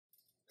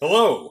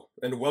Hello,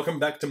 and welcome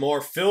back to more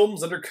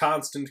Films Under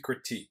Constant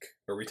Critique,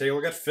 where we take a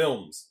look at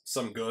films,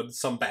 some good,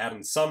 some bad,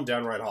 and some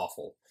downright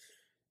awful.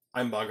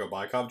 I'm Bongo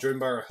Baikov, joined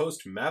by our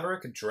host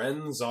Maverick,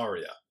 Dren,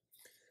 Zaria.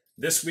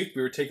 This week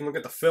we were taking a look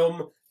at the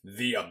film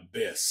The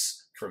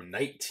Abyss from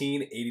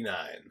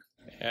 1989.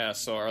 Yeah,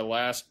 so our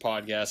last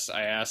podcast,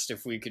 I asked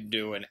if we could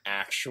do an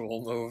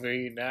actual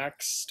movie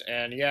next,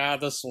 and yeah,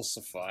 this will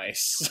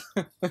suffice.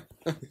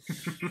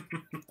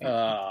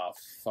 Oh,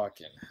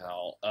 fucking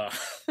hell.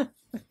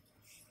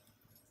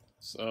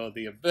 So,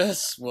 The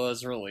Abyss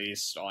was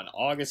released on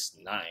August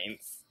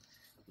 9th,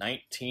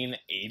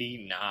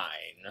 1989.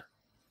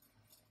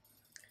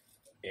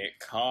 It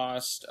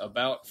cost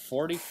about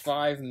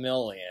 $45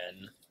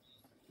 million,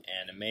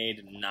 and it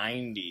made $90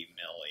 million.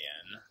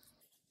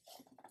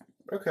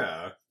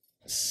 Okay.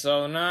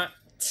 So, not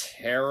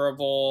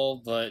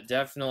terrible, but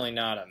definitely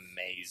not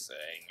amazing.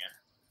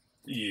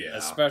 Yeah.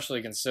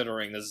 Especially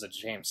considering this is a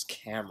James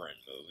Cameron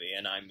movie,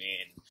 and I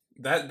mean...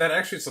 That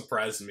actually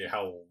surprised me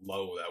how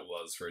low that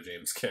was for a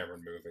James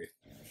Cameron movie.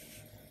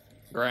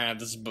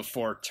 Granted, this is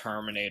before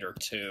Terminator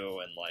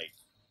 2 and, like,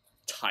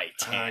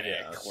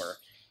 Titanic, where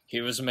he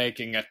was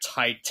making a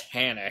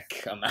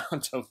Titanic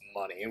amount of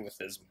money with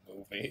his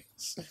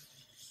movies.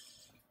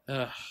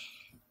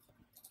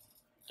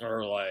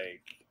 Or,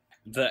 like,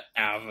 the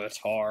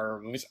Avatar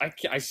movies.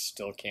 I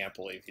still can't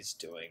believe he's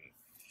doing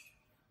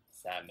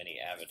that many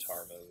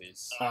Avatar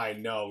movies. I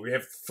know, we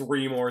have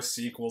 3 more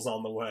sequels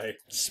on the way.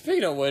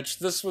 Speaking of which,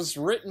 this was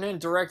written and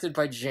directed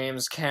by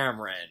James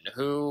Cameron,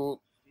 who...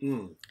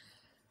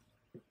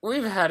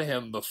 We've had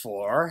him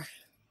before.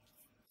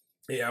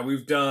 Yeah,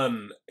 we've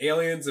done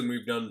Aliens and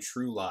we've done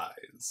True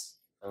Lies.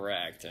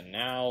 Correct, and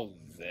now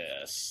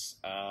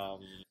this.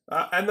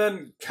 And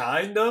then,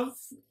 kind of,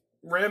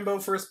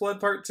 Rambo First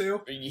Blood Part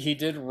 2? He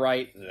did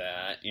write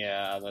that,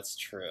 yeah, that's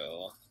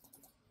true.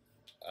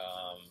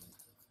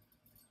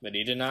 But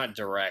he did not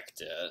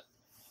direct it.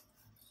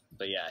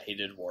 But yeah, he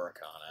did work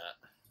on it.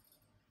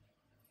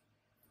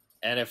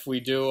 And if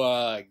we do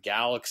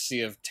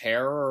Galaxy of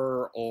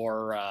Terror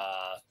or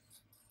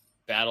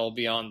Battle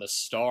Beyond the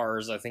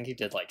Stars, I think he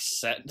did, like,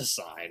 set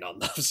design on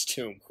those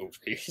 2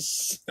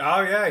 movies.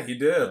 Oh yeah, he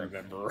did. If I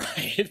remember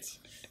right.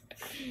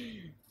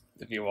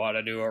 If you want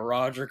to do a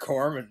Roger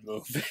Corman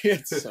movie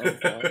at some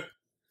point.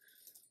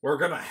 We're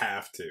gonna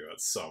have to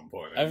at some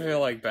point. I feel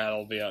like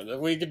Battle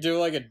Beyond... We could do,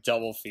 like, a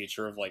double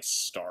feature of, like,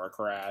 Star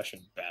Crash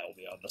and Battle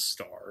Beyond the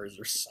Stars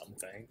or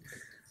something.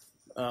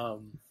 But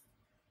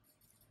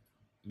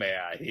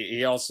yeah,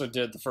 he also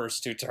did the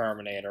first 2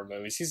 Terminator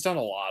movies. He's done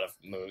a lot of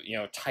movies. You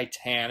know,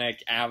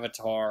 Titanic,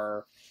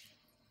 Avatar...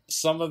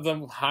 Some of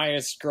the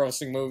highest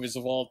grossing movies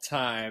of all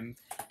time.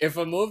 If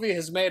a movie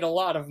has made a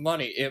lot of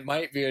money, it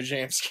might be a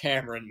James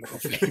Cameron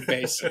movie,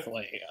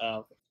 basically.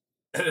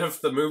 And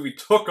if the movie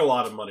took a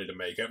lot of money to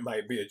make, it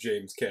might be a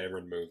James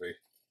Cameron movie.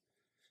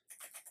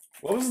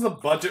 What was the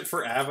budget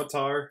for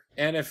Avatar?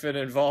 And if it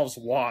involves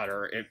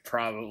water, it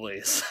probably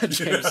is a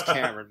James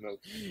Cameron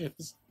movie.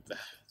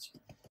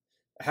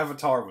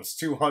 Avatar was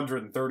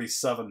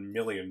 $237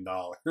 million.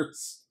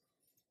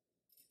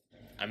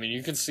 I mean,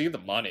 you can see the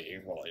money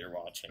while you're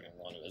watching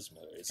one of his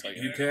movies. Like,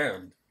 You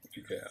can.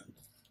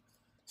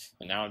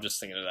 And now I'm just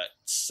thinking of that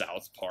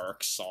South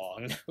Park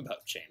song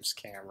about James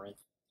Cameron.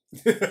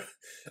 I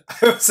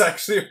was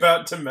actually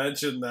about to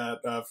mention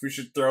that if we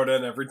should throw it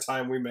in every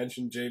time we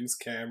mention James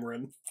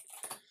Cameron.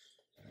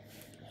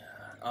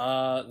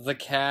 The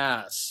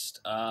cast.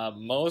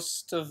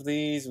 Most of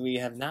these we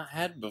have not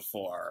had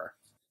before.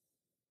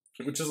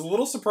 Which is a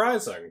little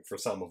surprising for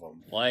some of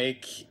them.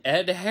 Like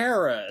Ed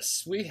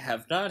Harris. We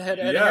have not had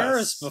Ed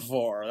Harris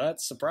before.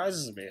 That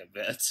surprises me a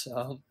bit.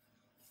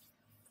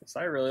 Because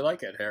I really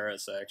like Ed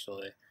Harris,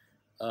 actually.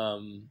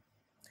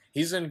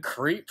 He's in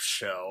Creep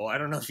Show. I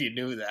don't know if you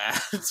knew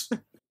that.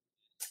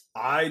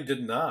 I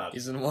did not.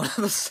 He's in one of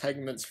the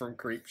segments from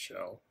Creep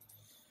Show.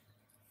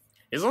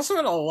 He's also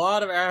in a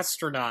lot of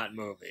astronaut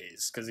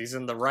movies, because he's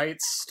in The Right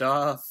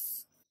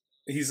Stuff.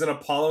 He's in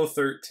Apollo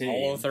 13.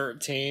 Apollo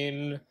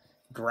 13,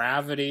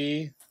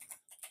 Gravity.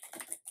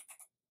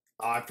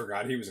 Oh, I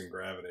forgot he was in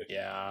Gravity.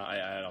 Yeah,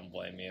 I don't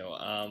blame you.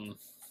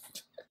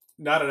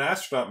 Not an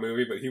astronaut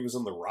movie, but he was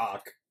in The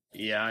Rock.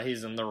 Yeah,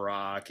 he's in The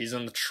Rock. He's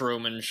in The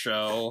Truman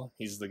Show.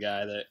 He's the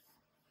guy that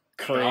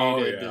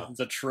created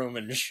The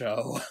Truman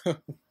Show.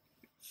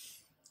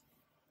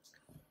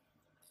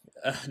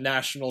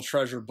 National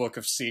Treasure Book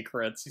of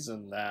Secrets. He's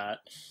in that.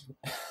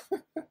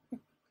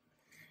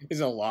 He's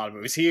in a lot of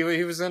movies. He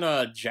was in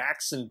a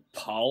Jackson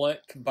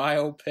Pollock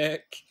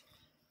biopic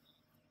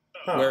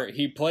where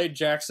he played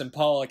Jackson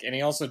Pollock and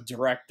he also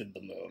directed the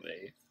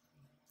movie.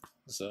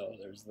 So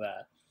there's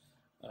that.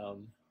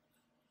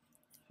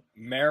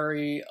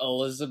 Mary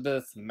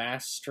Elizabeth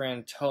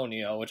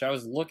Mastrantonio, which I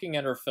was looking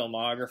at her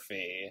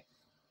filmography,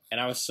 and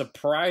I was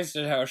surprised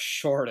at how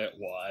short it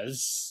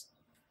was.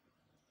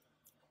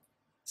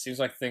 Seems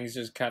like things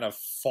just kind of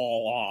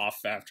fall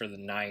off after the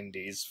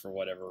 90s for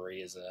whatever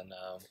reason.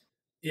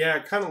 Yeah,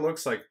 it kind of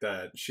looks like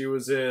that. She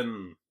was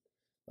in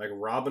Like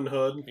Robin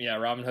Hood? Yeah,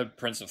 Robin Hood,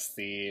 Prince of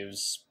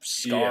Thieves,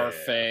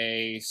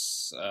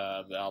 Scarface,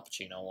 the Al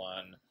Pacino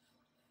one,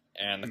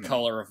 and The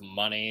Color of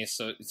Money.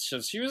 So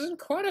she was in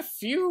quite a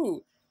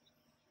few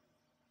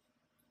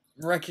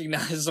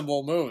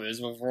recognizable movies,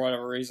 but for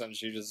whatever reason,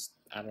 she just,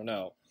 I don't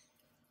know.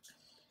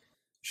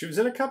 She was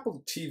in a couple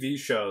of TV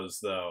shows,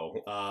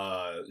 though.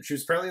 She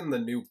was apparently in the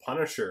new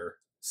Punisher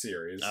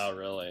series. Oh,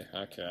 really?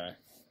 Okay.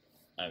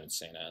 I haven't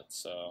seen it,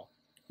 so...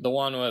 The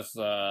one with,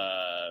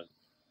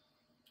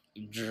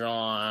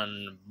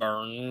 John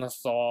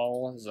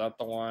Bernthal, is that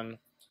the one?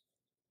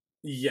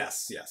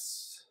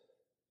 Yes.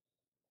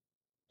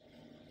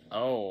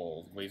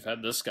 Oh, we've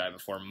had this guy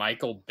before,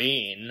 Michael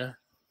Biehn,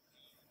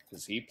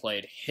 because he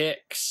played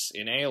Hicks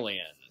in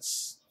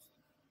Aliens.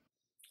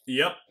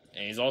 Yep.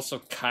 And he's also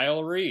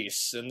Kyle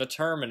Reese in The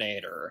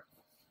Terminator.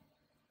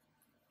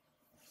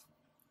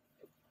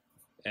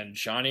 And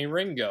Johnny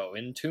Ringo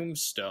in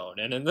Tombstone.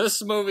 And in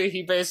this movie,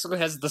 he basically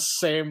has the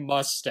same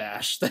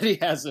mustache that he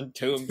has in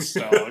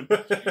Tombstone.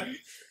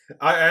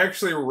 I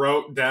actually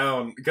wrote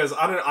down, because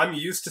I'm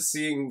used to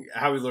seeing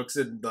how he looks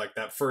in like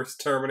that first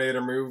Terminator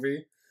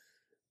movie.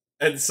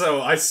 And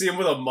so I see him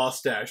with a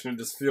mustache and it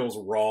just feels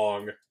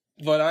wrong.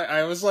 But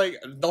I was like,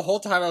 the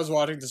whole time I was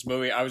watching this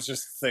movie, I was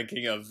just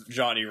thinking of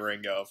Johnny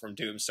Ringo from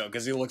Tombstone,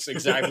 because he looks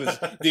exactly...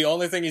 The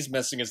only thing he's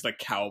missing is the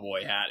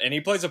cowboy hat. And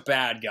he plays a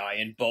bad guy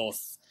in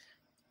both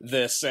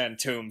this and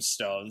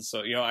Tombstone.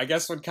 So, you know, I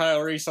guess when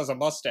Kyle Reese has a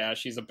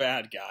mustache, he's a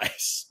bad guy.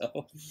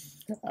 So,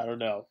 I don't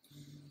know.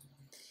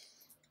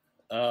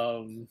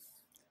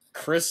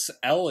 Chris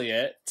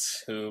Elliott,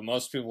 who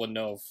most people would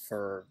know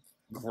for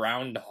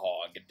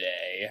Groundhog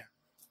Day.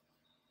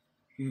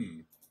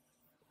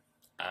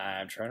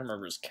 I'm trying to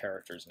remember his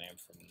character's name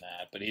from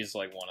that, but he's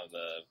like one of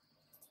the...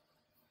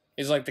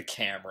 He's like the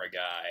camera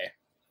guy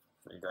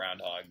from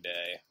Groundhog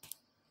Day.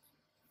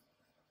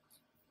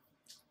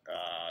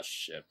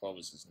 Shit, what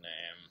was his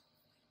name?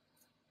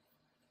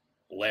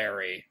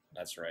 Larry.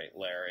 That's right,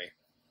 Larry.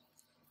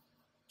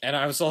 And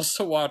I was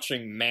also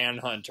watching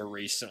Manhunter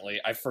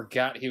recently. I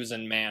forgot he was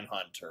in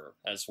Manhunter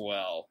as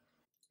well.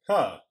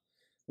 Huh.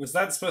 Was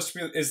that supposed to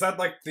be... Is that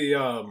like the,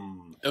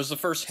 It was the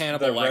first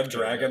Hannibal Lecter Red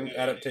Dragon movie.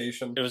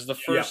 adaptation? It was the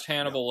first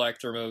Hannibal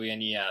Lecter movie,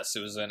 and yes,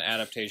 it was an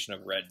adaptation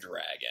of Red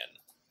Dragon.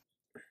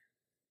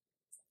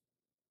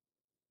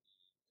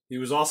 He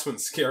was also in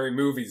Scary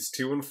Movies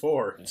 2 and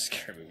 4.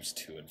 Scary Movies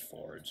 2 and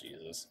 4,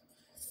 Jesus.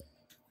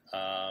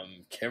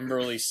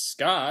 Kimberly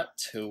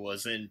Scott, who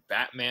was in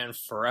Batman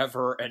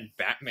Forever and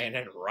Batman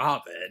and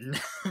Robin.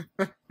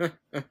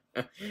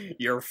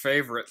 Your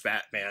favorite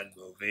Batman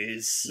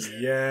movies.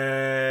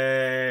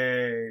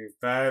 Yay!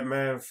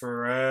 Batman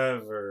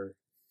Forever.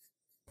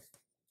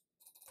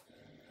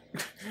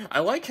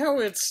 I like how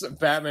it's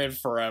Batman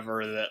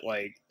Forever that,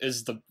 like,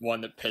 is the one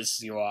that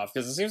pisses you off,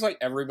 because it seems like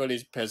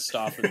everybody's pissed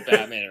off with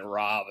Batman and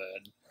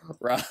Robin,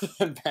 rather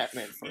than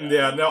Batman Forever.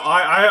 Yeah, no,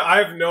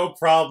 I have no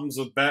problems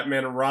with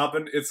Batman and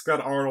Robin. It's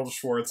got Arnold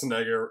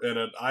Schwarzenegger in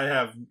it. I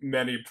have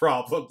many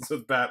problems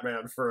with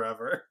Batman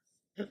Forever.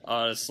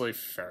 Honestly,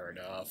 fair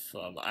enough.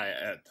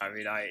 I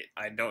mean, I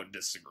don't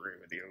disagree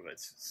with you.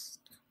 It's just...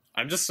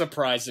 I'm just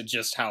surprised at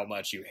just how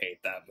much you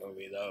hate that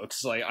movie, though.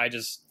 Because, like, I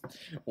just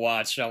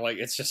watched, and I'm like,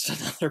 it's just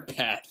another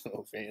bad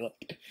movie.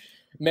 Like,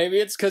 maybe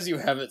it's because you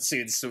haven't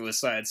seen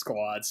Suicide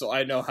Squad, so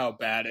I know how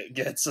bad it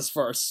gets as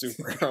far as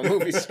superhero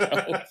movies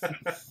go.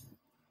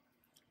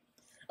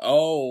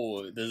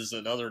 Oh, this is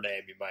another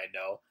name you might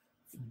know.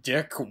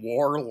 Dick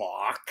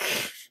Warlock.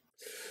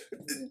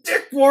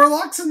 Dick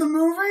Warlock's in the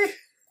movie?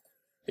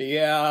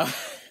 Yeah.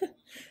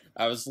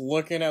 I was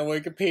looking at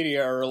Wikipedia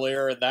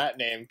earlier, and that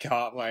name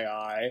caught my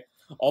eye.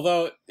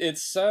 Although, it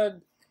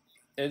said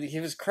he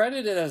was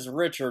credited as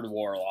Richard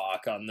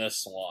Warlock on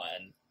this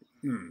one.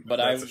 But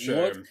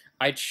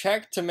I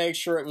checked to make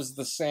sure it was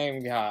the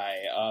same guy.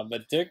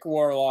 But Dick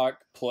Warlock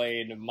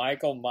played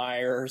Michael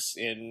Myers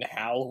in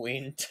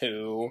Halloween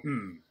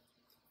 2.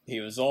 He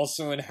was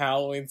also in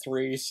Halloween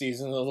 3,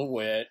 Season of the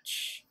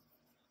Witch.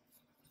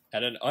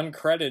 Had an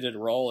uncredited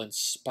role in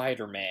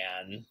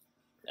Spider-Man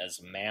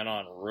as Man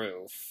on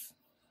Roof.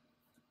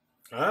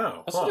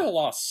 Oh, Also do a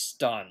lot of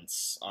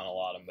stunts on a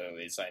lot of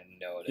movies, I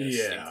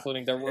noticed.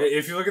 Including there were...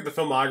 If you look at the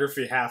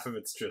filmography, half of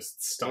it's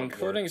just stunt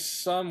including work.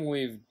 some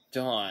we've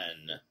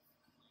done,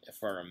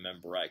 if I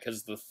remember right.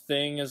 Because The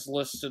Thing is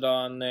listed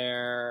on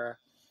there,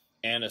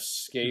 and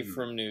Escape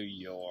from New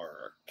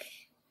York.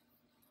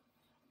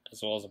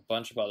 As well as a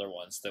bunch of other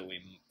ones that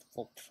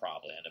we'll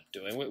probably end up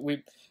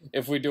doing.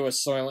 If we do a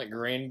Soylent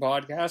Green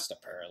podcast,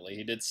 apparently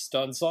he did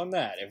stunts on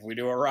that. If we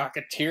do a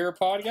Rocketeer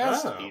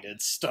podcast, he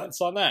did stunts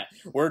on that.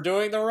 We're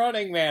doing The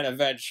Running Man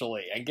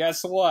eventually, and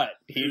guess what?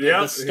 He did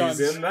the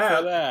stunts for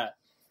that.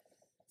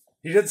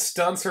 He did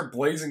stunts for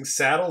Blazing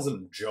Saddles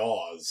and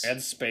Jaws. And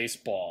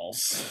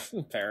Spaceballs,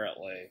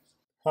 apparently.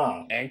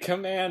 Huh. And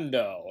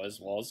Commando, as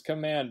well as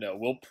Commando.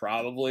 We'll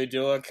probably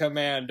do a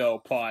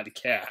Commando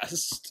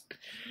podcast.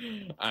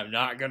 I'm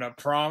not going to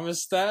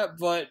promise that,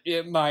 but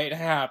it might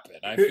happen.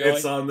 I feel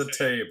it's on the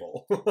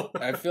table.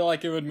 I feel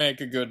like it would make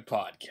a good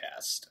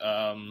podcast.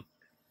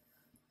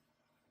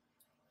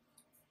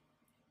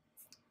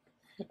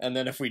 And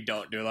then if we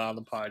don't do that on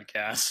the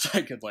podcast,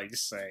 I could like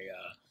say,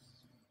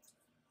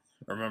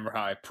 remember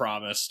how I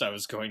promised I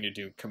was going to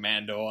do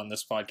Commando on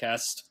this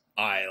podcast?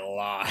 I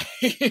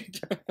lied.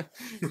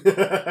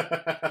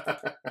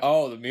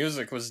 Oh, the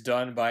music was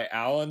done by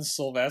Alan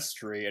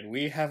Silvestri, and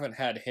we haven't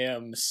had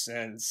him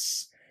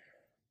since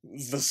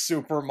the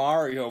Super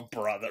Mario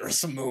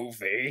Brothers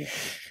movie.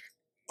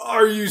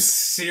 Are you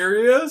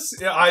serious?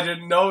 Yeah, I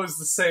didn't know it was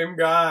the same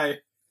guy.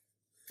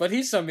 But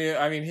his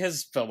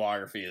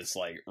filmography is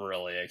like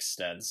really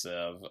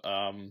extensive.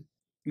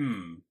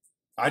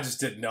 I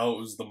just didn't know it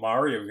was the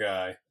Mario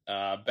guy.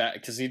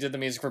 Because he did the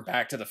music for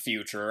Back to the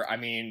Future. I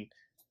mean,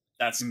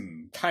 that's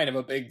kind of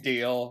a big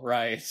deal,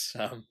 right?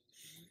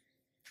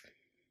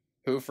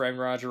 Who Framed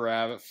Roger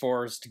Rabbit,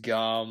 Forrest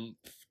Gump,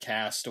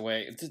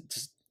 Castaway.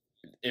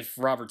 If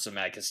Robert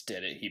Zemeckis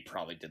did it, he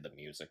probably did the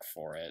music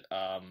for it.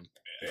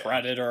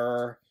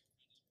 Predator,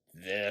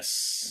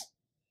 this,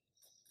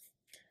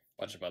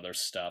 bunch of other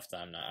stuff that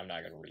I'm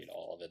not going to read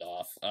all of it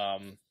off.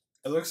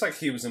 It looks like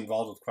he was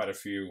involved with quite a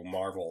few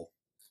Marvel.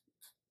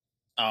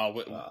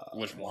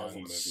 Which Marvel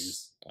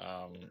ones?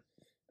 movies?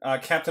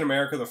 Captain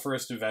America: The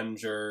First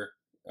Avenger.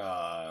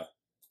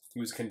 He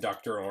was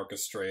conductor and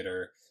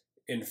orchestrator.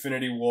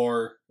 Infinity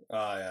War.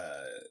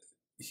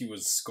 He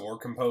was score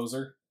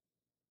composer.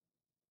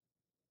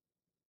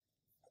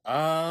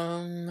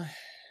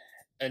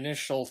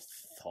 Initial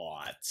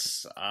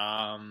thoughts.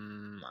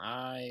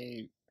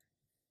 I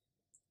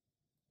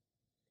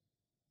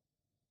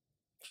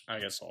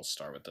guess I'll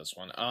start with this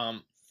one.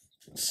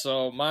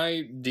 So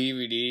my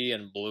DVD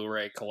and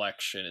Blu-ray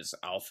collection is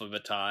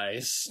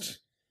alphabetized,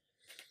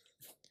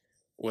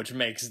 which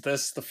makes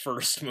this the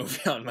first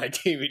movie on my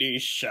DVD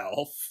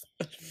shelf.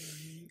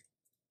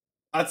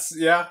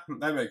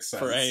 That makes sense.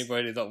 For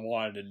anybody that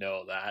wanted to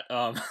know that.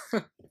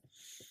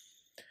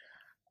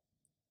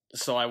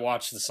 So I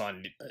watched this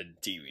on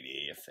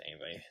DVD, if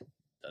anybody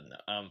doesn't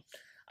know.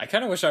 I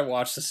kind of wish I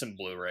watched this in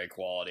Blu-ray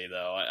quality,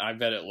 though. I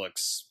bet it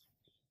looks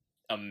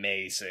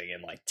amazing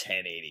in, like,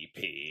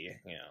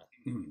 1080p, you know.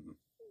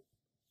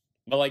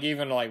 But, like,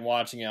 even, like,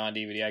 watching it on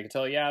DVD, I could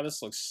tell, yeah,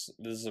 this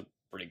is a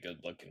pretty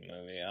good-looking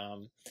movie.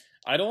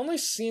 I'd only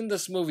seen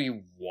this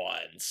movie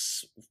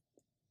once.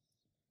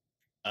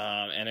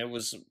 And it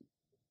was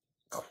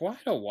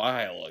quite a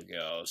while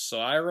ago. So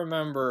I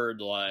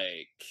remembered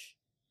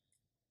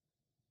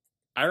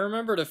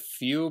a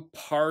few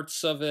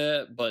parts of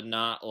it, but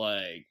not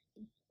like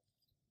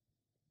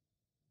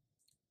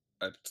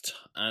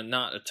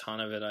not a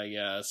ton of it, I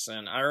guess.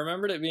 And I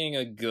remembered it being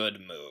a good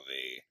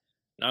movie.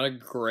 Not a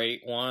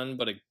great one,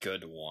 but a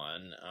good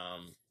one.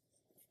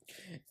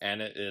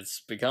 And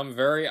it's become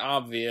very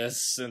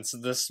obvious since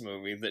this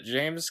movie that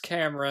James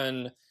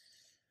Cameron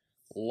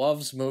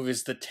loves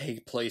movies that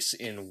take place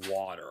in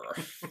water.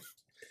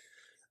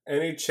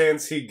 Any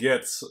chance he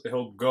gets,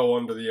 he'll go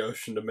under the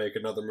ocean to make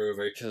another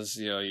movie. Because,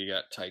 you know, you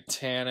got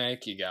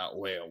Titanic, you got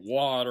Way of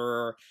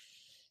Water.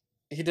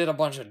 He did a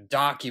bunch of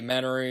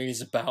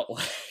documentaries about,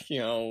 like, you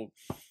know,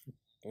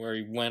 where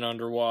he went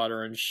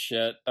underwater and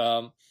shit.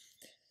 I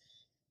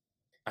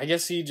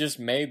guess he just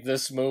made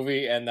this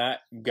movie and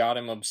that got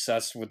him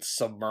obsessed with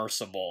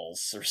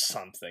submersibles or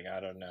something. I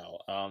don't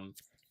know.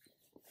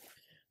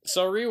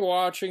 So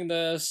rewatching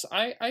this,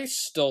 I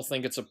still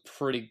think it's a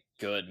pretty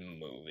good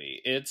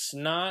movie. It's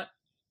not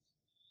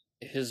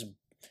his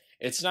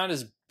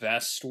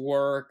best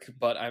work,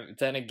 but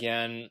then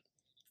again,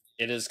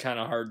 it is kind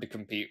of hard to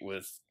compete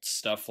with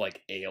stuff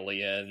like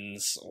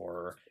Aliens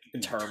or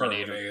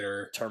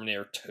Terminator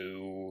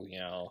 2, you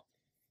know.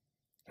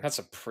 That's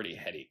a pretty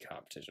heady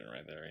competition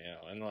right there, you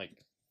know. And like,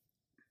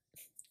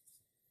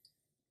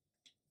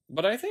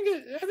 but I think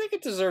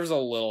it deserves a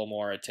little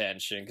more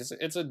attention because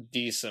it's a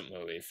decent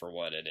movie for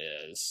what it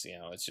is. You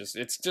know,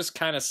 it's just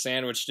kind of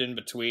sandwiched in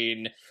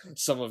between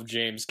some of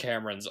James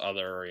Cameron's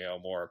other, you know,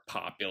 more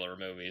popular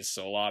movies.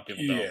 So a lot of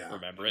people don't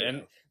remember it.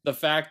 And the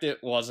fact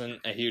it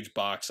wasn't a huge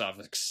box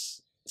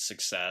office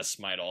success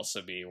might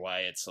also be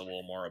why it's a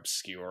little more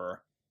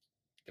obscure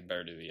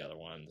compared to the other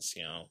ones,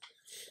 you know.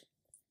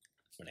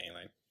 But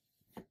anyway.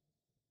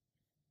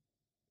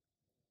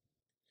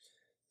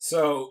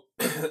 So,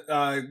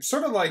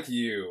 sort of like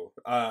you,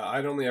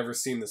 I'd only ever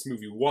seen this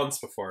movie once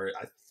before.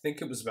 I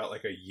think it was about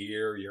like a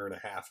year and a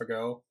half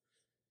ago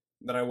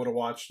that I would have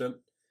watched it.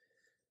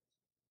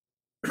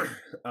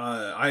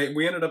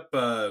 We ended up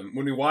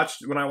when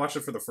I watched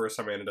it for the first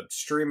time, I ended up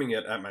streaming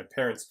it at my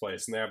parents'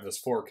 place, and they have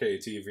this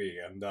 4K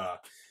TV. And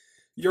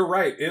you're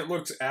right, it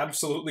looks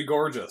absolutely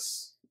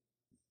gorgeous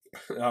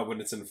when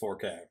it's in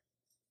 4K.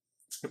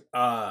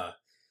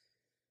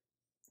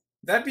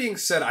 That being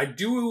said, I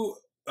do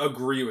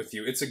agree with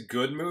you. It's a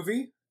good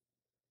movie.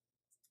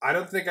 I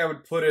don't think I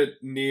would put it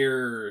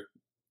near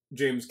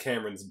James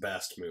Cameron's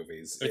best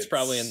movies. It's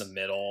probably in the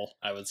middle,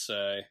 I would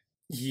say.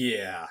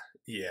 Yeah.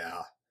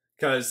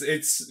 Because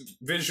it's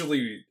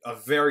visually a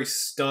very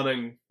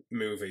stunning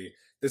movie.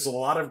 There's a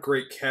lot of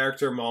great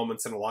character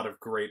moments and a lot of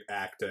great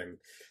acting.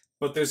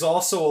 But there's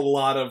also a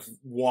lot of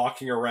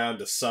walking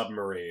around a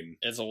submarine.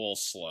 It's a little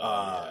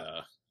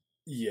slow,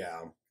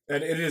 Yeah.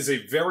 And it is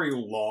a very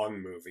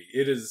long movie.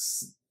 It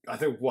is, I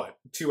think, what,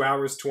 2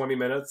 hours, 20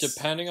 minutes?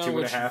 Depending on Two and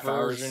a which half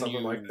hours, version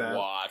something you like that.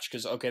 watch.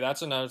 Because, okay,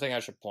 that's another thing I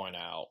should point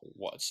out,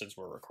 since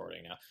we're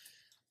recording now.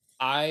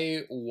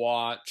 I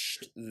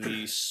watched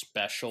the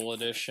special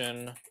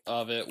edition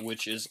of it,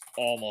 which is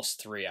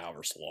almost 3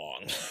 hours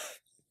long.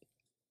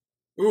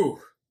 Ooh.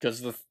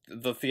 Because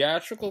the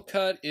theatrical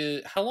cut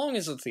is... How long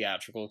is the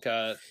theatrical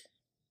cut?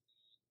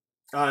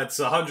 It's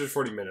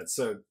 140 minutes,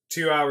 so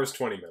 2 hours,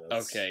 20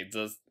 minutes. Okay,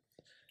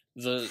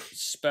 the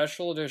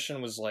special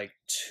edition was like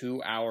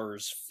 2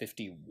 hours,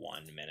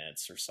 51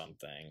 minutes or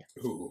something.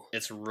 Ooh.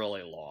 It's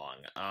really long.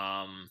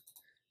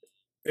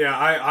 Yeah,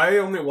 I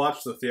only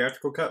watched the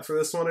theatrical cut for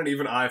this one, and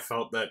even I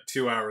felt that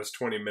 2 hours,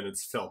 20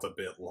 minutes felt a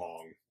bit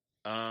long.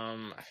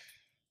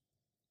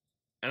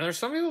 And there's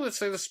some people that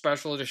say the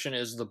special edition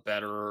is the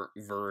better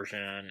version,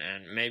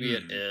 and maybe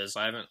it is.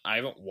 I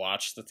haven't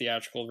watched the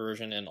theatrical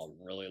version in a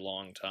really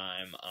long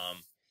time.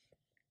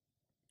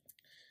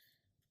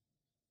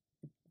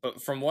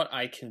 But from what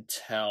I can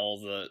tell,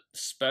 the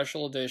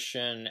special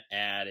edition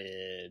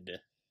added...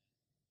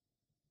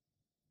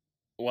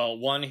 Well,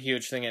 one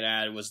huge thing it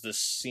added was the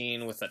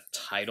scene with a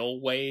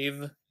tidal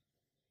wave.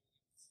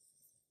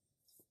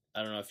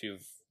 I don't know if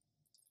you've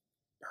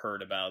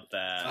heard about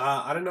that.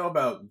 I don't know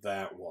about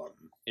that one.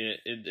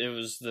 It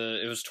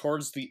was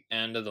towards the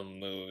end of the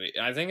movie.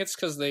 I think it's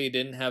because they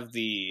didn't have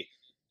the...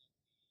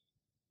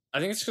 I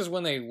think it's because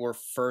when they were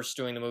first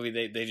doing the movie,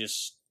 they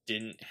just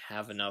didn't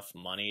have enough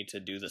money to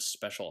do the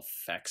special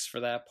effects for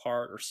that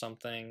part or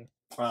something.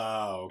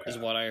 Oh, okay. Is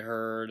what I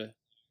heard.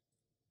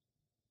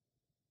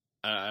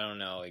 I don't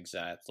know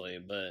exactly,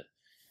 but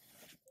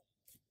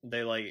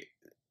they like...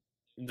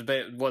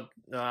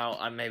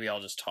 maybe I'll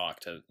just talk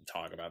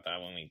about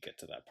that when we get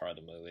to that part of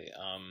the movie.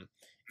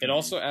 It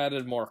also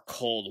added more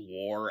Cold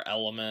War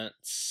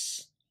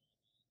elements.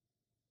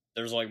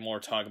 There's like more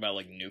talk about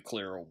like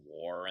nuclear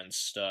war and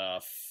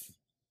stuff.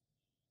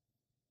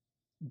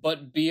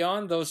 But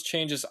beyond those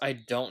changes, I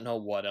don't know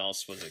what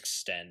else was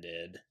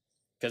extended.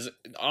 Because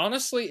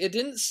honestly, it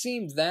didn't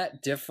seem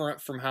that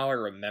different from how I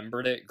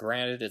remembered it.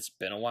 Granted, it's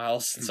been a while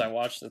since I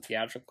watched the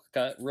theatrical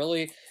cut.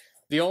 Really,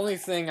 the only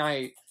thing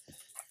I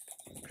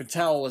could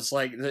tell was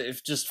like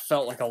it just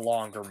felt like a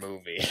longer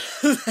movie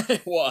than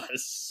it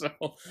was.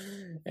 So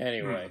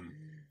anyway,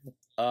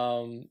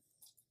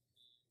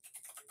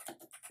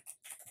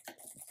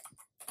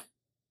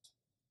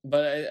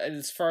 but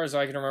as far as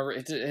I can remember,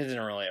 it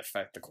didn't really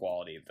affect the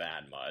quality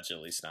that much, at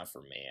least not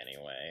for me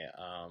anyway.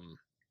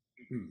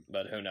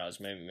 But who knows?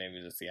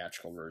 Maybe the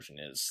theatrical version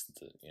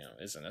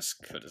isn't as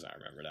good as I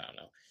remembered. I don't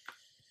know.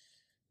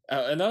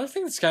 Another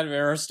thing that's kind of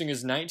interesting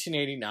is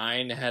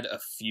 1989 had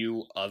a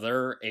few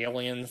other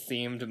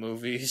alien-themed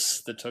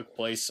movies that took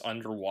place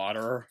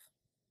underwater.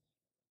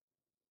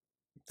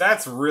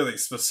 That's really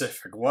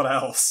specific. What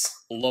else?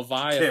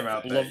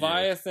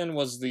 Leviathan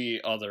was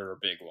the other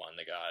big one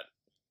that got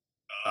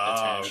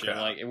attention.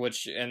 Okay.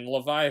 And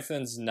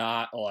Leviathan's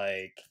not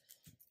like...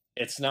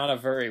 It's not a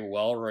very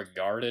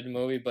well-regarded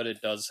movie, but it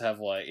does have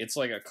it's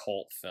like a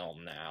cult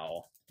film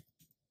now.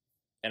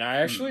 And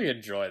I actually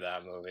enjoy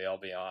that movie, I'll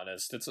be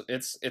honest.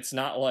 It's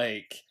not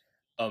like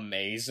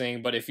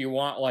amazing, but if you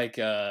want like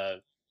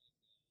a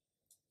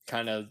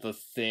kind of The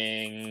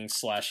Thing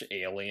 /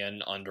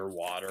 Alien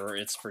underwater,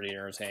 it's pretty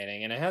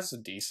entertaining, and it has a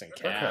decent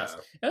cast.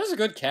 Okay. It has a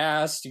good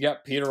cast. You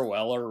got Peter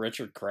Weller,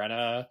 Richard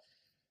Crenna,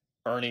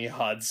 Ernie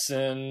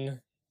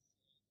Hudson,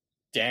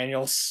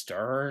 Daniel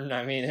Stern.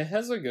 I mean, it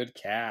has a good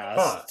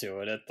cast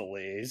to it at the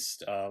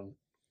least.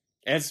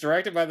 And it's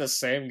directed by the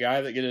same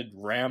guy that did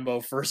Rambo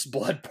First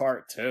Blood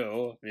Part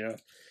 2. Yeah.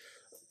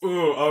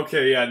 Ooh,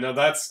 okay, yeah, no,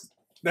 that's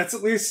at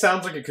least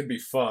sounds like it could be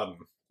fun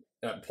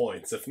at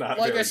points, if not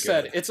like very I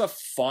said, good. it's a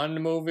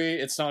fun movie.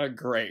 It's not a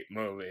great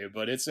movie,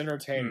 but it's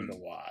entertaining to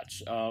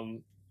watch.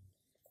 And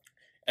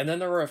then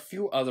there were a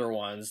few other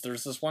ones.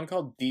 There's this one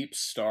called Deep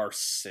Star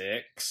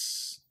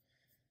 6.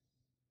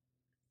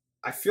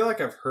 I feel like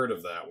I've heard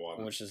of that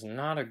one. Which is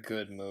not a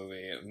good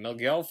movie.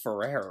 Miguel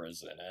Ferrer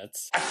is in it.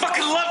 I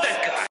fucking love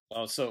that guy!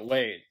 Oh, so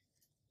wait.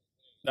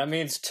 That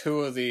means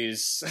two of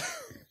these...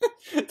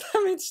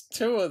 that means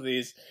two of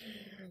these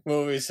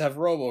movies have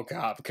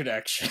RoboCop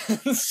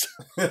connections.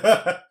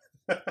 I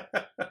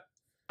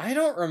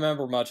don't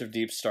remember much of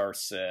Deep Star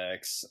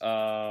 6.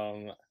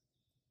 Oh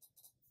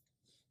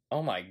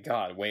my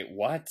god, wait,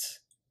 what?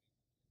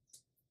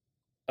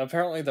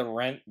 Apparently the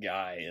Rent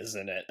guy is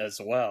in it as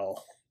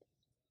well.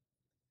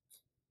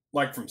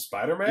 Like from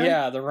Spider-Man?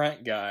 Yeah, the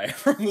Rent guy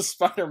from the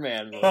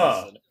Spider-Man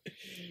movies.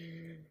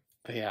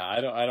 But yeah,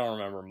 I don't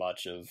remember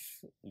much of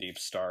Deep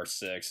Star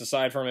 6.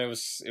 Aside from it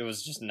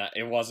was just not...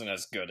 It wasn't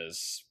as good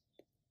as...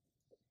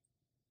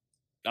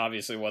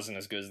 Obviously, it wasn't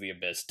as good as The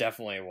Abyss.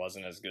 Definitely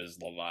wasn't as good as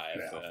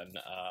Leviathan.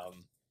 Yeah.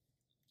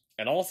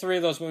 And all three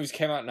of those movies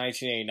came out in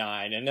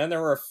 1989. And then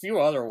there were a few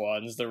other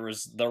ones. There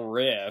was The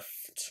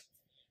Rift,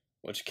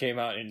 which came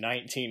out in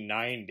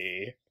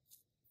 1990.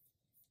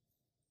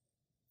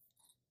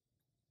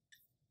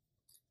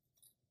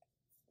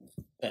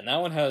 And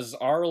that one has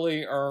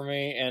Arlie,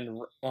 Ermy,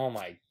 and... Oh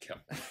my god.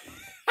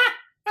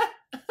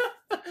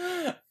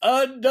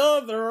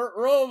 another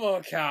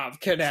RoboCop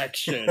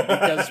connection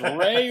because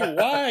Ray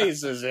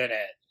Wise is in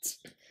it.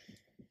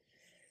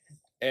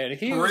 And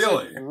he was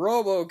in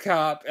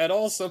RoboCop and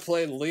also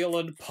played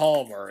Leland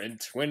Palmer in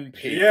Twin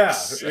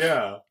Peaks.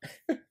 Yeah.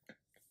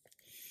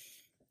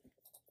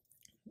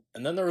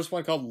 And then there was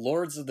one called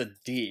Lords of the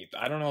Deep.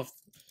 I don't know if...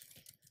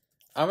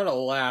 I'm going to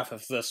laugh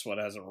if this one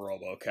has a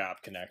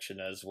RoboCop connection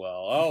as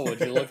well. Oh,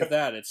 would you look at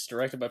that? It's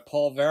directed by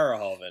Paul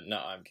Verhoeven. No,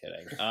 I'm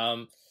kidding.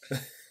 I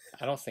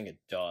don't think it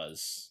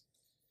does.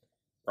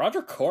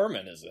 Roger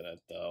Corman is in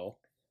it, though.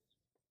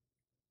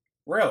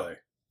 Really?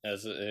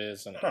 As it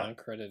is an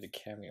uncredited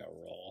cameo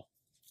role.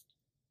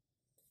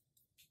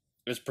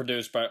 It was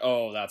produced by...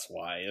 Oh, that's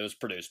why. It was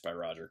produced by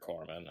Roger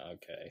Corman.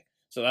 Okay.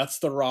 So that's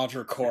the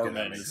Roger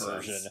Corman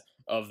version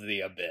of The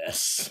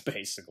Abyss,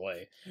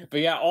 basically. But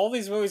yeah, all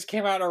these movies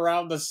came out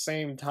around the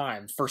same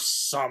time, for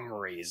some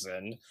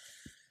reason.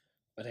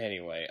 But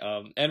anyway,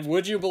 and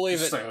would you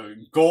believe it? A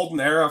golden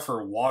era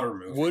for water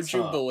movies. Would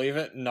you believe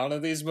it? None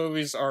of these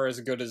movies are as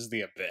good as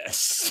The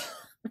Abyss.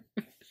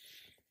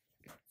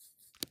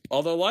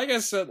 Although, like I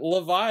said,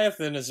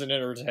 Leviathan is an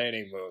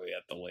entertaining movie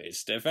at the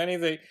least. If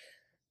anything,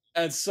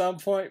 at some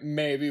point,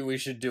 maybe we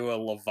should do a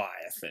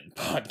Leviathan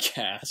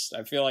podcast.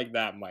 I feel like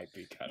that might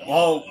be kind of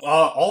fun.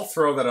 I'll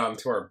throw that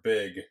onto our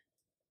big,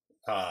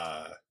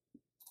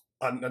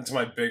 onto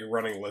my big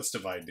running list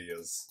of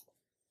ideas.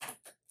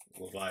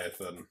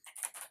 Leviathan.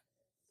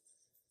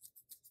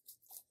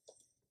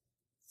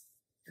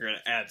 You're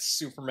gonna add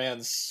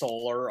Superman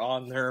Solar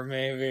on there,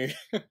 maybe?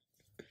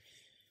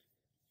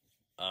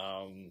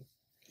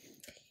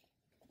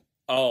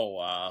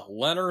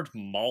 Leonard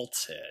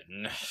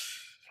Maltin.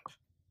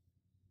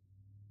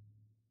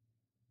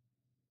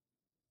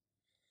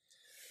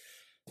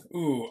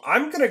 Ooh,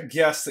 I'm gonna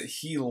guess that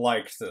he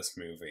liked this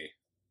movie.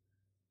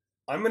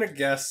 I'm gonna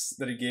guess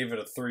that he gave it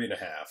a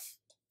 3.5.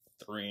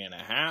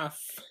 3.5?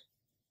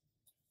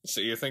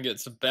 So you think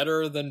it's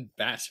better than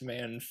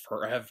Batman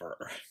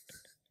Forever?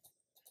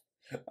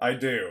 I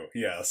do,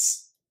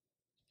 yes.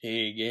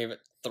 He gave it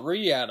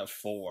 3 out of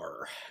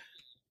 4.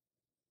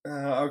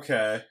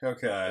 Okay.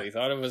 He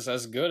thought it was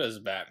as good as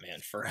Batman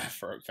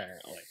Forever,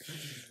 apparently.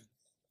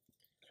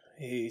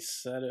 He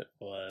said it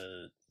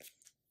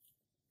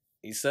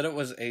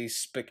was a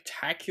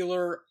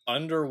spectacular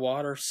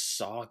underwater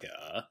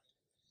saga.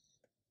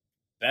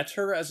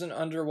 Better as an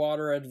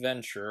underwater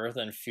adventure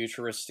than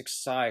futuristic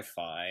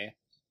sci-fi,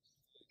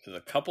 with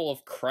a couple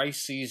of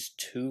crises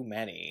too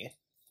many,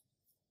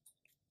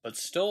 but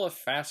still a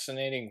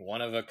fascinating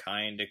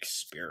one-of-a-kind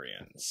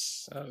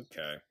experience.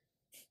 Okay.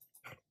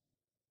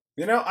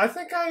 You know, I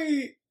think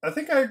I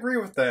agree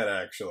with that,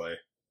 actually. I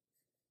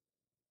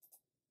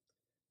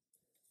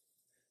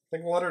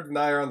think Leonard and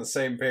I are on the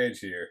same page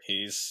here.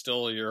 He's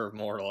still your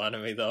mortal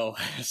enemy, though,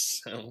 I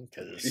assume,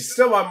 He's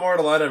still my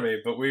mortal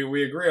enemy, but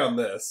we agree on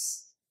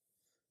this.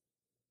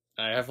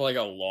 I have, like,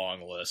 a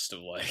long list of,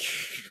 like,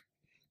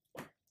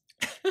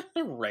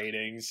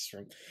 ratings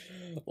from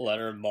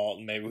Leonard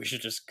Maltin. Maybe we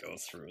should just go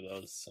through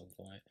those at some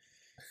point.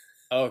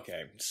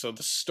 Okay, so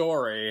the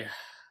story...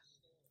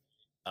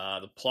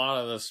 the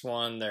plot of this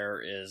one, there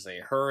is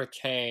a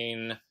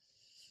hurricane.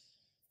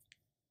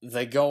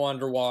 They go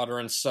underwater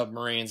in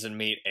submarines and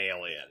meet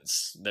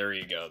aliens. There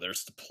you go.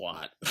 There's the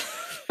plot.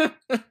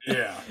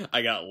 Yeah.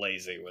 I got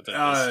lazy with it this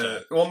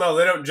time. Well, no,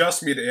 they don't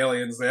just meet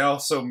aliens. They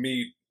also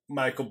meet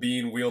Michael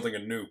Biehn wielding a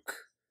nuke.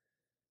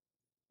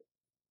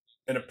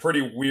 And a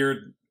pretty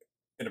weird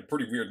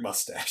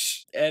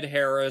mustache. Ed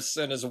Harris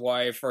and his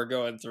wife are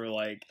going through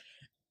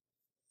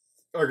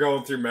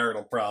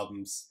marital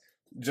problems.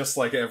 Just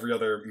like every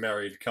other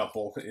married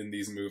couple in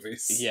these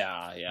movies.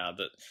 Yeah.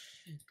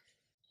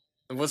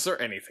 Was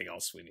there anything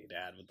else we need to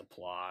add with the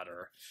plot,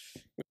 or?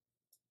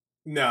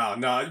 No,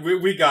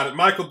 we got it.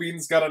 Michael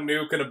Bihn's got a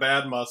nuke and a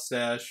bad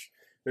mustache.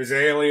 There's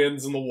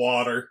aliens in the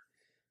water.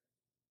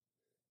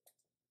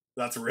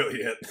 That's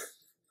really it.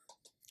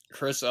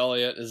 Chris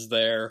Elliott is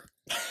there.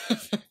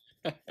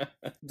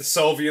 The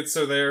Soviets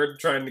are there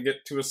trying to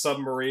get to a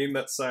submarine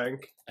that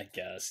sank. I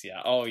guess,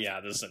 yeah. Oh, yeah,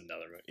 this is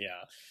another movie,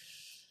 yeah.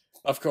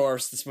 Of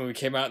course, this movie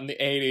came out in the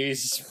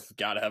 80s.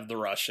 Gotta have the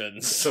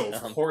Russians. So,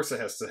 of course it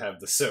has to have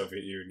the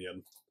Soviet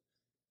Union.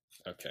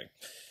 Okay.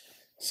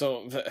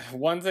 So,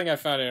 one thing I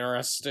found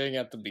interesting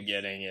at the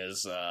beginning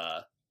is,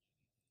 but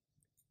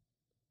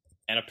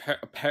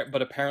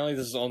apparently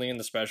this is only in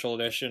the special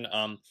edition,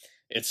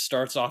 it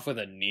starts off with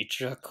a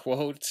Nietzsche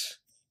quote.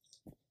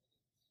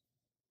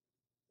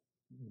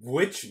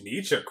 Which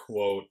Nietzsche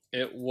quote?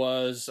 It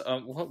was,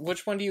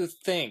 which one do you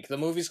think? The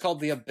movie's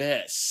called The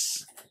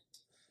Abyss.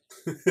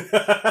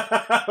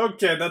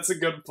 Okay, that's a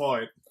good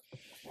point.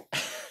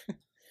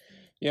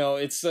 You know,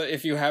 it's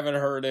if you haven't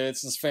heard it,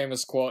 it's this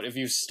famous quote: "If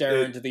you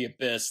stare into the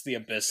abyss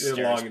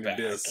stares back."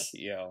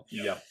 You know.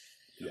 Yep.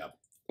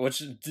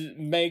 which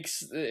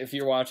makes, if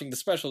you're watching the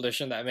special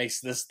edition, that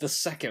makes this the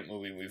second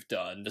movie we've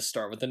done to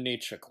start with a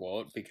Nietzsche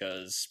quote,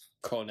 because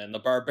Conan the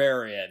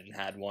Barbarian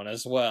had one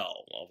as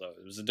well, although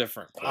it was a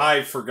different quote.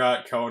 I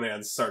forgot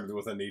Conan started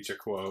with a Nietzsche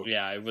quote.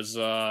 Yeah, it was,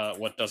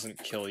 what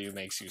doesn't kill you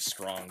makes you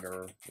stronger,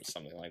 or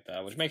something like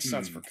that, which makes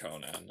sense for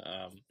Conan.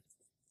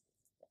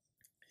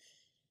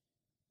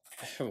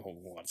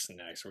 What's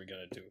next? We're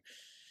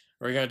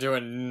gonna do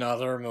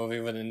another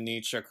movie with a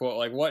Nietzsche quote.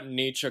 Like, what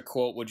Nietzsche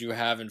quote would you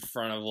have in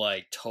front of,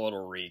 like,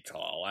 Total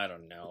Recall? I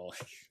don't know.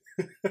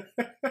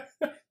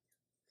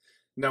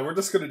 No, we're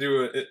just gonna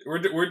do it.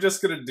 We're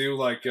just gonna do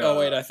like. Oh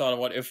wait, I thought of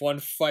what. If one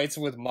fights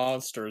with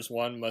monsters,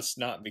 one must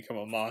not become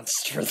a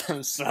monster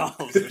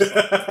themselves.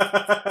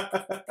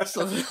 Or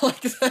something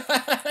like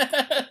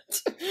that.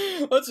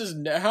 Let's just.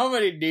 How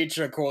many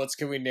Nietzsche quotes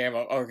can we name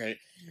up? Okay.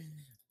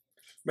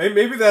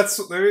 Maybe that's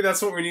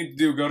what we need to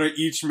do. Go to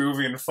each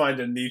movie and find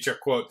a Nietzsche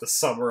quote to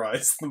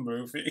summarize the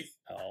movie.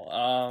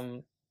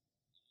 Oh,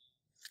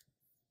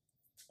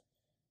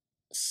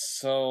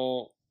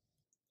 so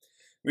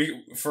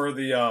for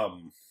the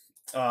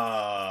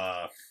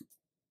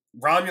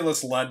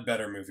Romulus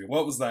Ledbetter movie.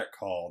 What was that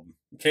called?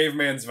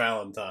 Caveman's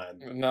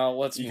Valentine. No,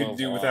 let's You move could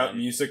do on. without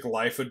music.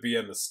 Life would be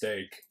a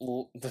mistake.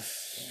 Without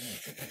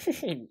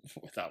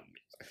me.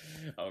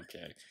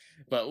 Okay,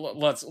 but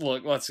let's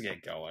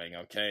get going.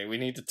 Okay, we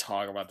need to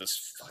talk about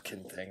this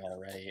fucking thing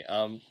already.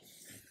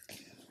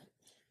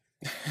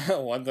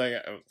 One thing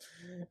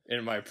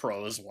in my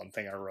prose, one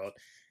thing I wrote.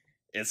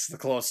 It's the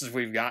closest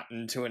we've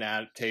gotten to an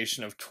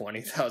adaptation of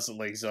 20,000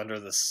 Leagues Under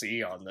the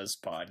Sea on this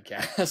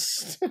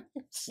podcast.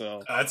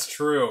 So That's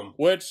true.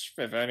 which,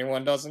 if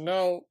anyone doesn't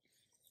know,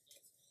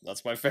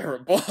 that's my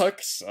favorite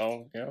book.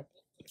 So yeah,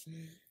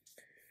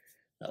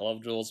 I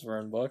love Jules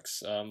Verne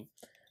books.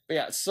 But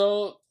yeah,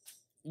 so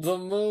the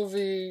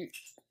movie,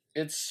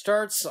 it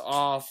starts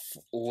off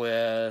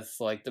with,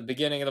 like, the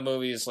beginning of the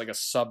movie is like a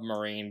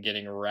submarine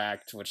getting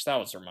wrecked, which that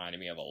was reminding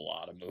me of a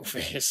lot of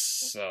movies.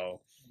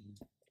 So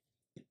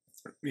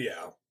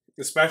Yeah.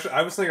 Especially,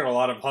 I was thinking a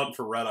lot of Hunt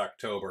for Red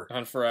October.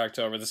 Hunt for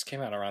October. This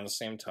came out around the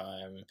same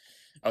time.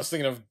 I was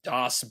thinking of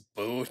Das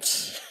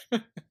Boot.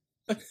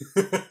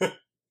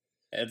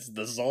 This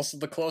is also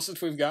the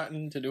closest we've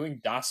gotten to doing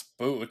Das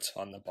Boot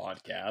on the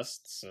podcast.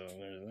 So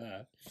there's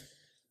that.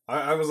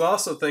 I was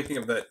also thinking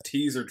of that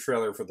teaser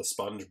trailer for the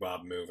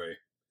SpongeBob movie.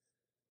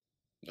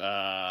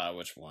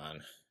 Which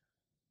one?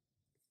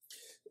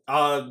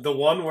 The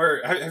one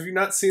where have you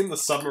not seen the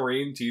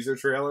submarine teaser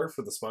trailer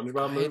for the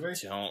SpongeBob movie?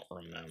 I don't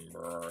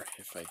remember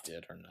if I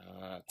did or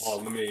not. Oh,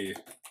 let me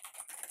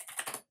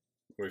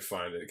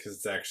find it because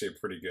it's actually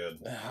pretty good.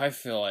 I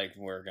feel like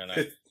we're gonna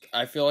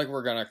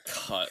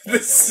cut like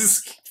This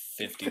is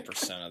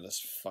 50% of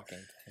this fucking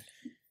thing.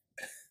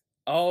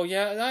 Oh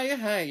yeah,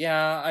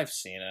 I've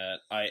seen it.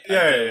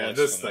 yeah.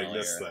 This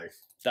familiar. thing.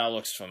 That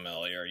looks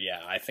familiar. Yeah,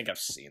 I think I've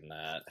seen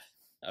that.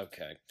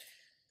 Okay.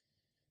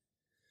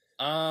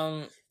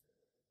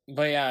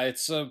 But yeah,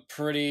 it's a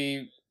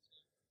pretty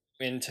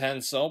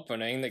intense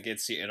opening that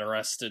gets you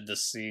interested to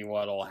see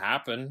what'll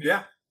happen.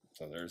 Yeah.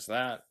 So there's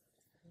that.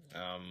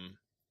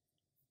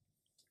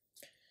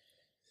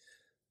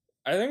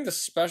 I think the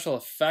special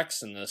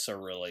effects in this are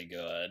really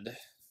good.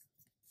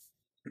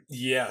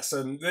 Yes,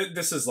 and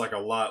this is like a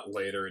lot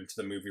later into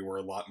the movie where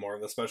a lot more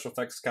of the special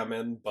effects come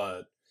in,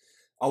 but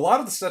a lot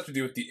of the stuff to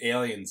do with the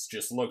aliens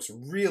just looks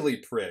really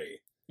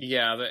pretty.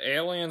 Yeah, the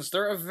aliens,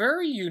 they're a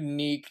very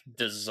unique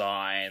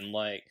design,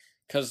 like,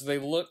 because they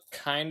look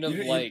kind of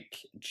like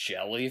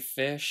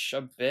jellyfish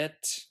a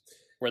bit,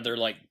 where they're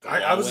like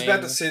glowing. I was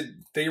about to say,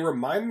 they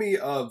remind me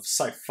of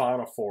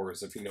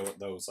siphonophores, if you know what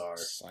those are.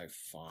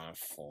 Siphonophores?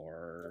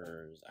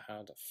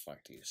 How the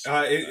fuck do you say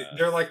that?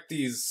 They're like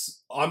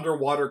these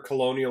underwater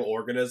colonial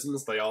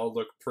organisms. They all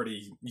look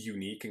pretty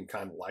unique and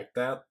kind of like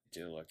that.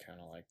 They do look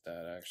kind of like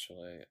that,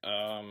 actually.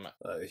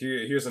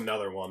 Here's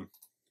another one.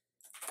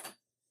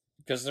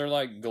 Because they're,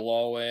 like,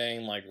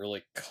 glowing, like,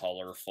 really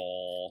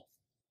colorful.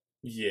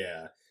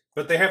 Yeah.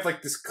 But they have,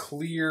 like, this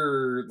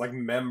clear, like,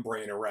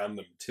 membrane around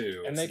them,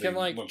 too. And they can,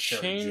 like,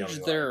 change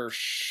their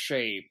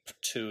shape,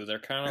 too. They're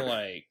kind of,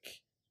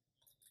 like...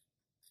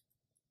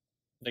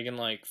 They can,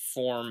 like,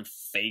 form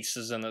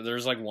faces, and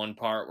there's, like, one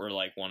part where,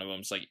 like, one of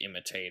them's, like,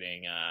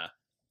 imitating,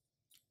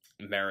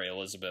 Mary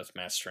Elizabeth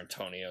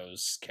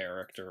Mastrantonio's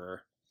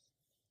character.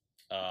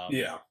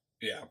 Yeah.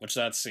 Which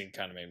that scene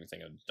kind of made me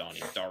think of Donnie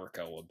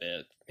Darko a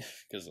bit,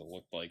 because it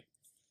looked like...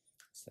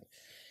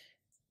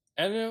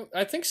 And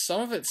I think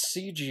some of it's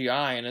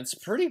CGI, and it's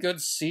pretty good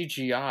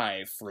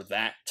CGI for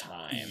that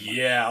time.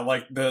 Yeah,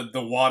 like, the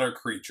water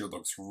creature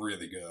looks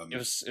really good.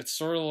 It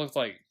sort of looked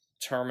like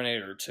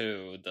Terminator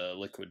 2, the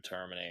Liquid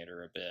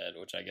Terminator a bit,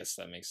 which I guess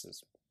that makes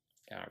this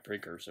kind of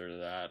precursor to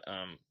that.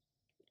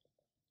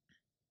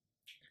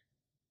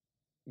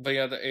 But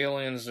yeah, the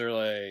aliens are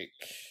like...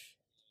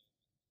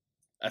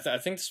 I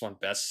think this won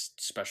Best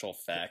Special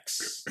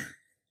Effects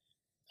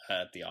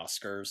at the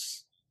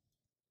Oscars.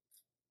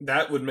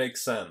 That would make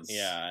sense.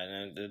 Yeah,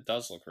 and it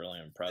does look really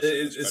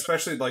impressive.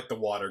 Especially like the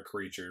water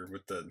creature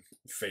with the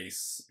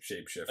face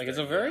shapeshifting. Like, it's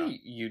a very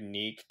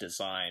unique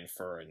design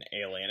for an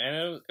alien.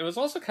 And it was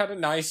also kind of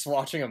nice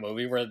watching a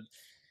movie where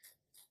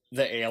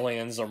the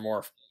aliens are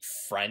more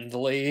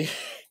friendly,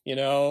 you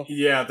know?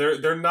 Yeah,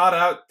 they're not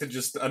out to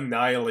just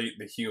annihilate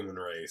the human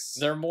race.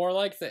 They're more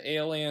like the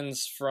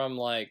aliens from,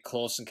 like,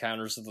 Close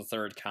Encounters of the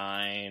Third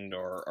Kind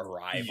or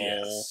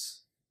Arrival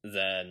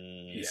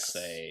than,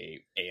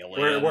 say,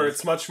 aliens. Where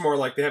it's much more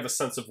like they have a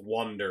sense of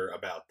wonder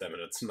about them,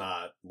 and it's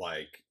not,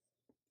 like,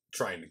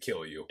 trying to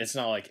kill you. It's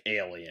not like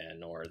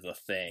Alien or The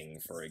Thing,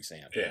 for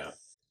example. Yeah.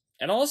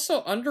 And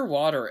also,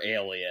 underwater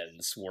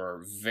aliens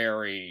were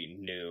very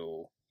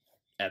new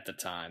at the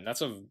time.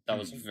 That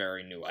was a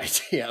very new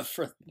idea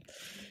for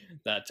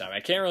that time.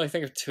 I can't really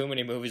think of too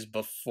many movies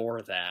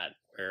before that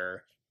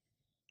where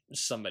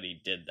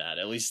somebody did that.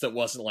 At least it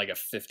wasn't like a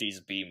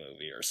 50s B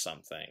movie or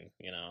something,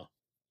 you know?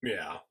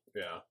 Yeah.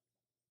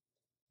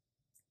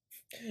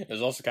 It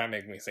was also kind of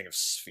making me think of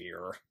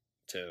Sphere,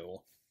 too.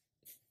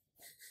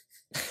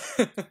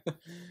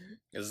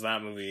 Because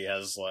that movie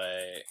has,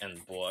 like, and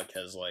the book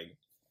has, like,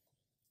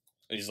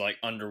 these, like,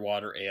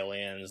 underwater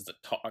aliens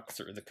that talk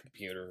through the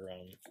computer.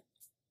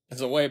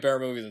 It's a way better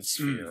movie than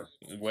Sphere.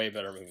 Way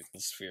better movie than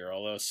Sphere.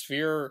 Although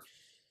Sphere,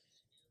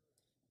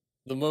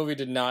 the movie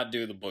did not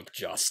do the book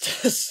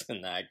justice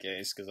in that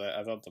case, because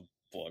I thought the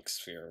book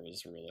Sphere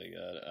was really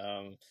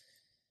good.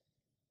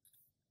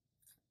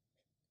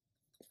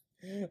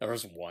 There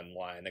was one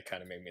line that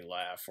kind of made me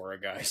laugh where a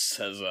guy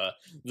says,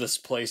 this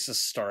place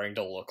is starting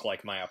to look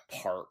like my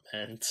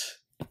apartment.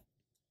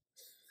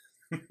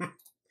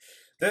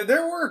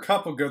 There were a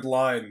couple good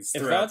lines.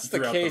 If that's the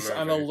case,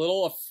 I'm a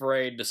little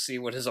afraid to see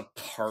what his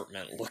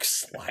apartment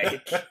looks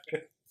like.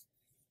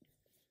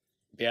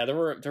 Yeah, there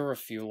were a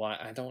few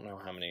lines. I don't know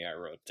how many I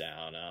wrote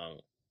down.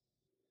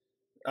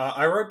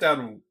 I wrote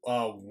down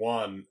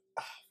one.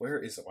 Where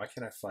is it? Why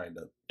can't I find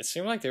it? It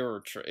seemed like they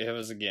were.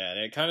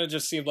 It kind of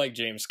just seemed like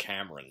James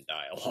Cameron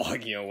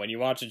dialogue. You know, when you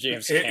watch a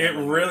James Cameron it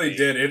really movie,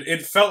 did.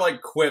 It felt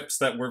like quips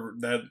that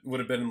would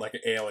have been like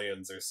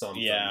Aliens or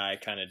something. Yeah, I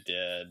kind of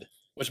did.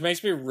 Which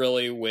makes me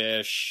really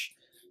wish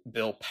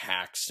Bill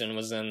Paxton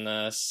was in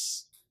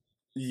this.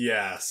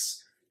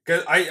 Yes.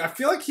 Because I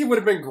feel like he would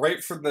have been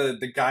great for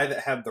the guy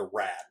that had the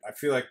rat. I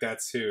feel like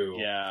that's who.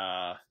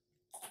 Yeah.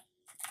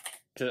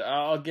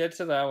 I'll get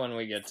to that when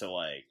we get to,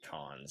 like,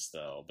 cons,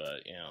 though,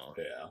 but, you know.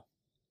 Yeah.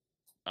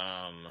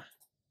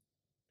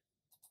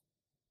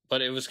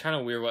 But it was kind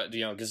of weird,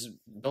 because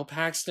Bill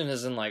Paxton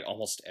is in, like,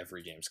 almost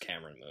every James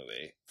Cameron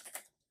movie.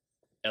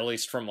 At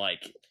least from,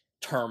 like,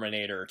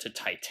 Terminator to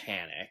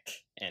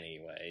Titanic,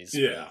 anyways.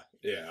 Yeah.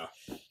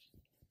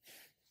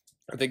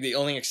 I think the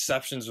only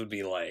exceptions would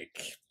be,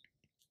 like,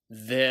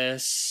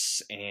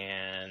 this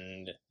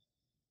and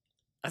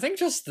I think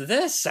just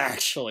this,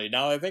 actually,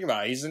 now that I think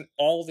about it. He's in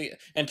all the...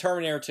 And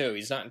Terminator 2.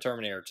 He's not in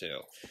Terminator 2.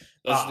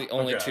 Those are the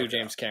only two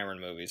James Cameron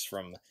movies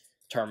from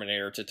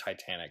Terminator to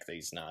Titanic that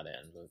he's not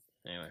in. But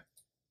anyway.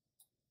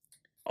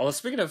 Although,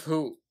 speaking of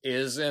who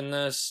is in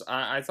this,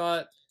 I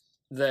thought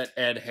that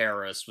Ed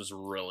Harris was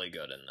really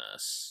good in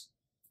this.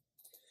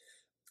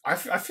 I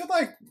feel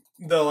like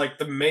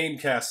the main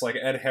cast, like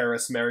Ed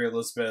Harris, Mary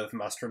Elizabeth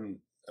Mastrantonio.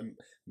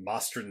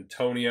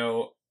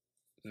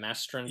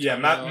 Yeah,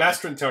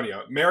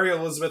 Mastrantonio. Mary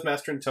Elizabeth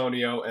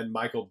Mastrantonio and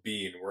Michael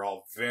Biehn were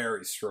all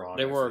very strong.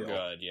 They were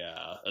good,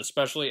 yeah.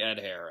 Especially Ed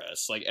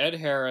Harris. Like, Ed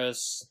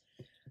Harris,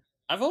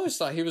 I've always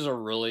thought he was a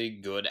really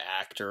good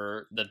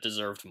actor that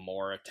deserved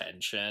more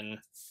attention.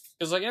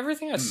 Because, like,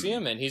 everything I see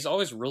him in, he's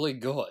always really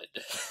good.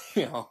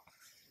 You know?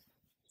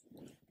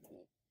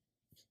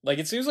 Like,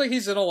 it seems like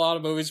he's in a lot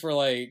of movies where,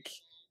 like,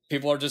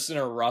 people are just in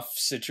a rough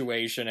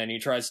situation and he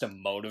tries to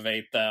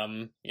motivate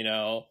them, you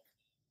know?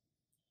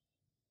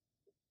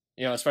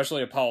 You know,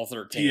 especially Apollo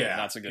 13. Yeah,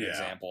 that's a good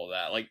example of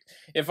that. Like,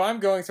 if I'm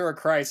going through a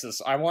crisis,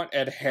 I want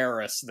Ed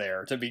Harris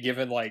there to be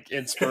given, like,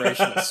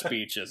 inspirational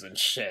speeches and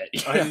shit.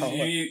 You know?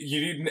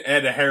 You need an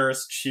Ed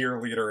Harris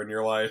cheerleader in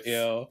your life. You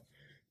know?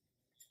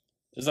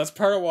 Because that's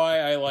part of why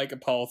I like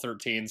Apollo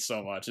 13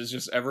 so much. It's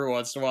just every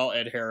once in a while,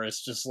 Ed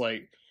Harris just,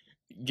 like,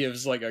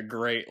 gives, like, a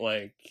great,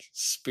 like,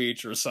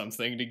 speech or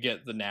something to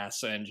get the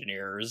NASA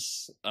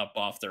engineers up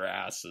off their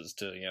asses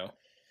to, you know.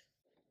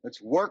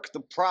 Let's work the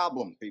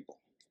problem, people.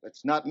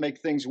 Let's not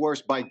make things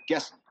worse by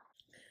guessing.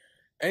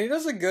 And he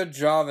does a good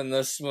job in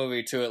this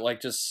movie, too, at,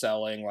 like, just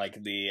selling,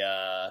 like,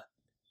 the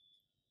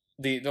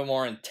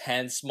more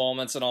intense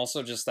moments and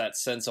also just that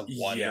sense of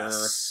wonder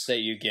that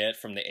you get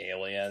from the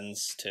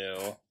aliens,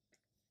 too.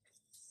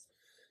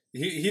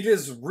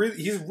 He's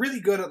really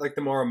good at, like,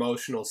 the more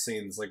emotional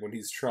scenes, like, when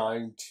he's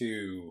trying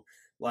to,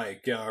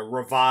 like,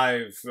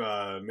 revive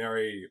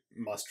Mary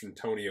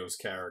Mastrantonio's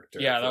character.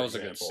 Yeah, that was a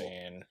good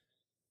scene.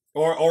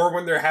 Or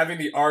when they're having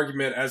the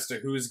argument as to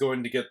who's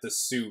going to get the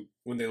suit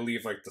when they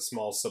leave, like, the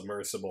small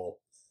submersible.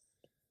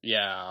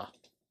 Yeah.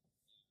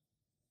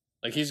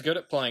 Like, he's good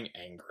at playing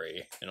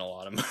angry in a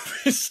lot of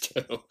movies,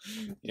 too.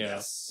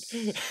 Yes.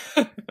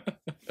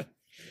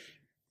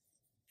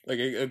 Like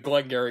a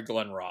Glengarry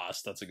Glen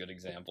Ross, that's a good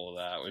example of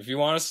that. If you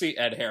want to see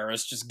Ed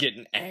Harris just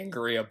getting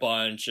angry a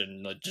bunch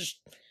and just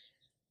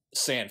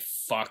saying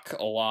fuck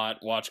a lot,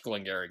 watch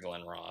Glengarry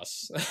Glen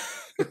Ross.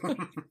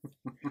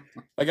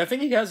 Like, I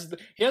think he has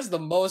the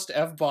most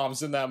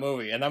F-bombs in that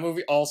movie, and that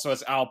movie also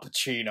has Al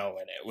Pacino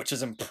in it, which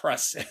is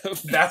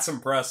impressive. That's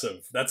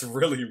impressive. That's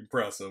really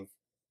impressive.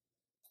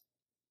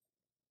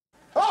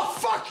 Oh,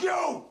 fuck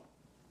you!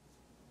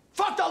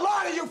 Fuck the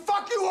lot of you!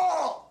 Fuck you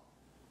all!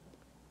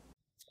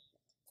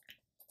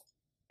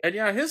 And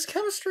yeah, his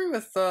chemistry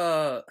with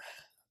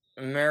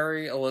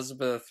Mary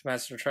Elizabeth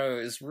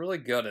Mastrantonio is really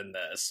good in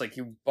this. Like,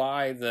 you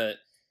buy that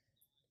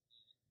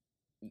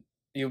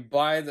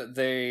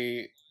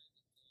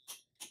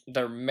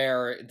they're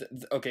married.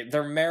 Okay,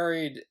 they're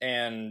married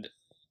and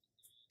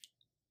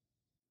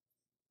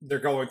they're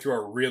going through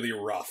a really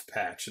rough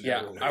patch in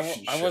their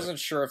relationship. I wasn't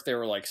sure if they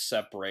were like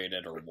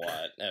separated or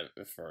what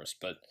at first,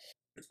 but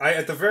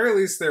at the very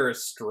least they're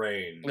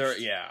estranged.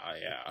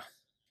 Yeah.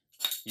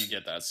 You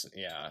get that,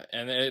 yeah,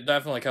 and it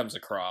definitely comes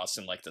across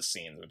in like the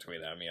scenes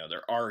between them. You know,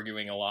 they're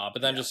arguing a lot,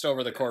 but then just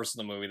over the course of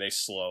the movie, they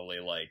slowly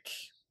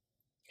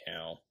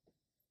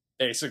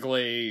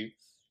basically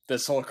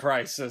this whole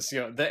crisis.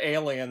 The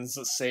aliens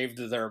saved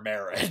their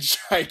marriage,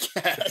 I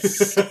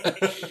guess,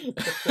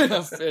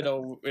 in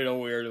a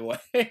weird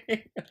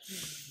way.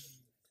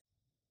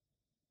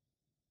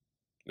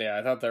 Yeah,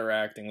 I thought their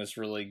acting was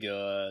really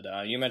good.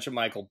 You mentioned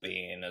Michael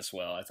Biehn as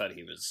well. I thought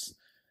he was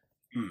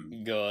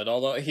good,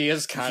 although he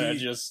is kind of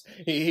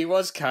he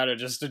was kind of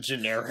just a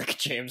generic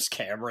James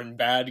Cameron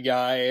bad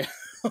guy.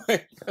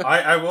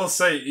 I will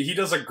say he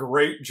does a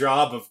great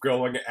job of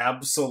going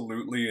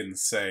absolutely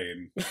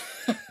insane.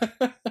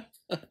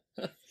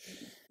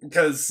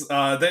 Because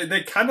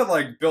they kind of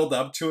like build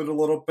up to it a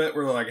little bit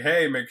where they're like,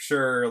 hey, make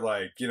sure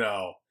you're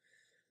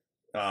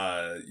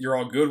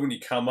all good when you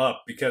come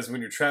up, because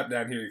when you're trapped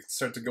down here you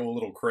start to go a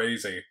little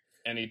crazy.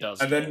 And he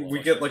does, and then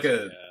we get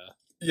crazy,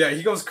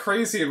 he goes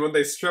crazy, and when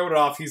they show it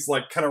off, he's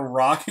like kind of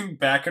rocking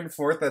back and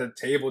forth at a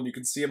table, and you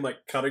can see him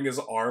like cutting his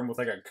arm with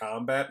like a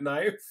combat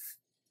knife.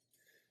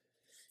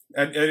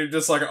 And you're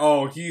just like,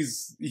 oh,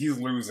 he's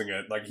losing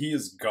it. Like, he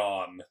is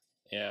gone.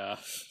 Yeah.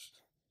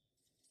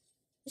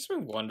 Makes me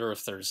wonder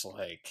if there's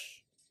like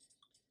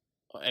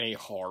any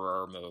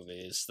horror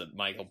movies that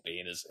Michael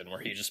Biehn is in where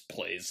he just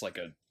plays like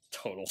a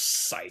total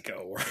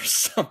psycho or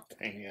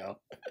something,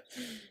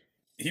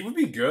 He would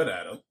be good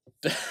at it.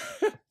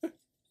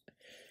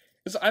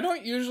 Because I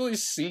don't usually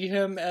see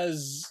him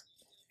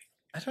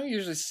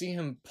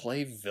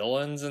play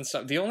villains and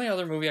stuff. The only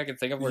other movie I can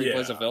think of where he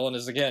plays a villain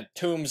is, again,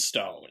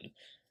 Tombstone,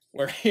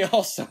 where he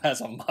also has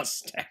a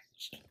mustache.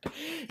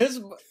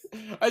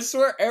 I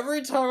swear,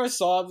 every time I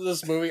saw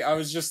this movie, I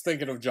was just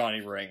thinking of Johnny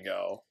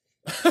Ringo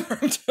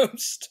from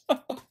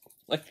Tombstone.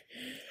 Like,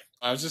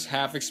 I was just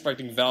half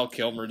expecting Val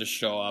Kilmer to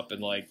show up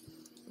and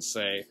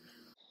say,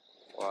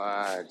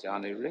 "Why,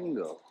 Johnny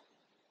Ringo?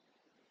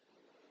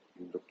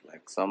 You look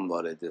like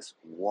somebody just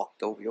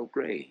walked over your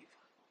grave."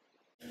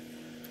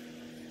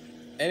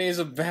 And he's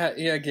a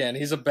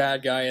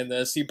bad guy in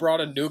this. He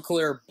brought a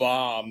nuclear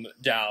bomb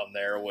down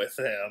there with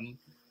him.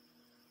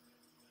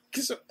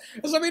 Because,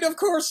 I mean, of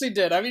course he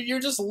did. I mean, you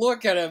just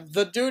look at him,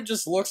 the dude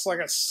just looks like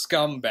a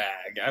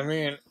scumbag. I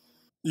mean...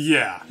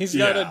 Yeah. He's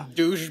got a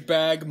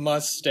douchebag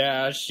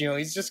mustache,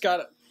 he's just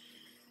got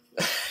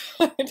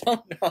I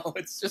don't know,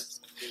 it's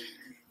just...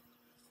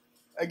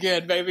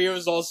 Again, maybe it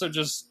was also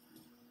just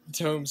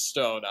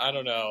Tombstone, I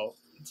don't know.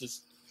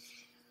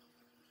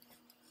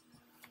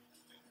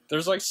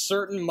 There's,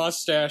 certain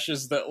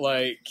mustaches that,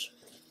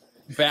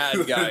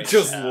 bad guys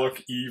just have.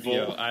 Look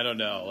evil. I don't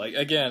know.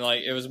 Again,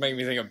 it was making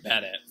me think of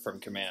Bennett from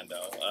Commando.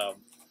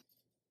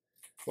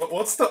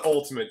 What's the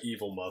ultimate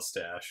evil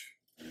mustache?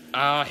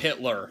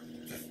 Hitler.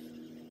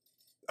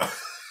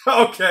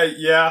 Okay,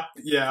 yeah,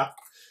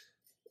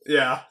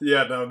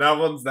 no,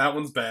 that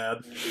one's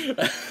bad.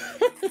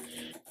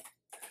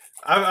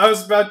 I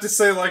was about to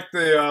say,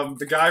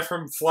 the guy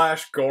from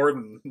Flash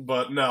Gordon,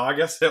 but no, I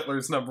guess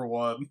Hitler's number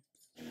one.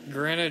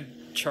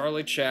 Granted,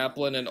 Charlie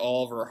Chaplin and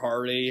Oliver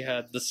Hardy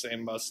had the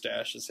same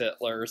mustache as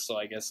Hitler, so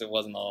I guess it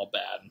wasn't all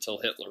bad until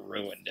Hitler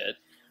ruined it.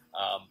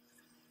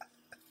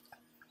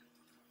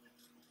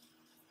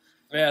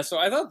 Yeah, so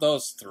I thought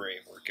those three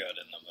were good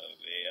in the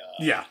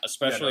movie.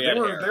 Especially Ed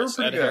Harris.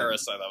 Ed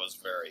Harris I thought was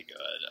very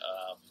good.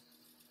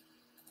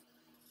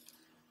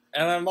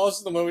 And then most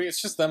of the movie,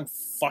 it's just them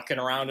fucking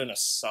around in a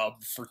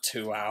sub for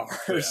 2 hours.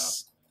 Yeah.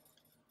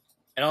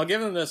 And I'll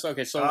give them this.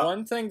 Okay, so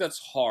one thing that's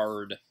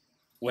hard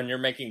when you're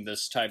making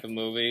this type of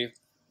movie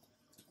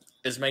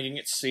is making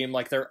it seem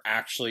like they're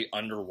actually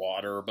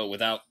underwater, but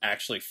without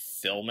actually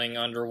filming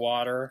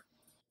underwater.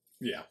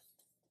 Yeah.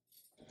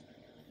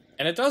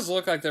 And it does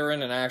look like they're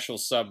in an actual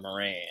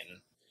submarine.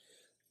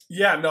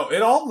 Yeah, no,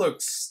 it all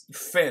looks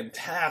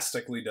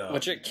fantastically done.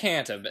 Which it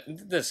can't have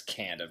been. This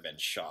can't have been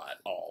shot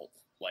all,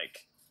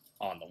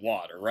 on the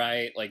water,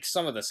 right?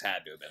 Some of this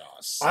had to have been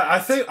on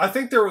set. I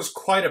think there was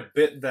quite a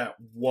bit that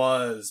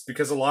was,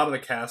 because a lot of the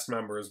cast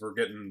members were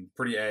getting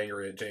pretty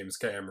angry at James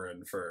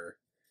Cameron for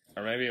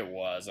Or maybe it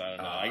was. I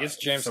don't know. I guess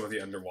some of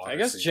the underwater. I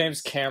guess scenes.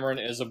 James Cameron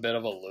is a bit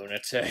of a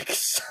lunatic.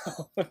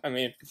 So I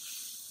mean,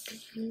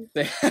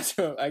 they had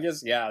to. I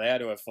guess they had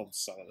to have filmed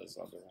some of this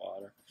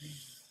underwater.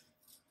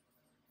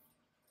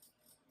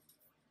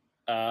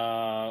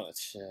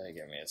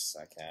 Give me a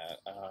second.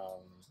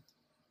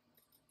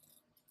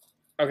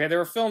 Okay, they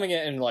were filming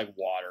it in like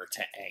water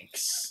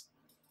tanks,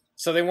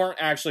 so they weren't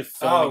actually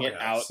filming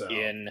it out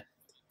in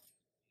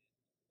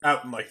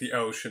like the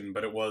ocean,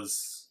 but it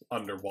was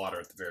underwater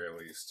at the very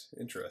least.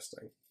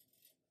 Interesting.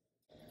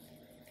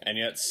 And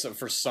yet,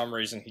 for some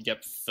reason, he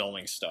kept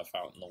filming stuff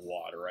out in the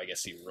water. I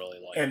guess he really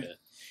liked it.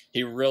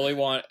 He really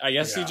I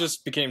guess he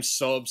just became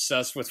so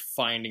obsessed with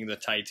finding the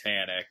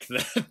Titanic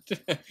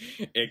that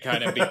it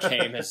kind of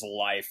became his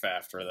life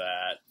after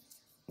that.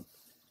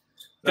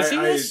 Because he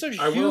has such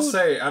huge... I will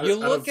say... you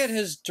look at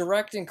his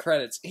directing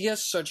credits, he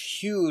has such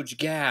huge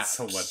gaps.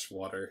 So much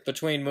water.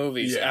 Between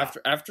movies. Yeah.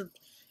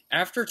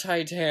 After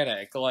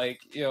Titanic,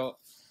 like, you know...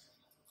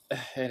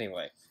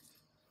 Anyway.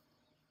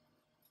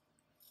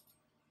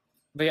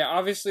 But yeah,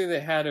 obviously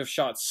they had to have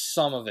shot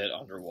some of it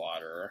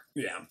underwater.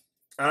 Yeah.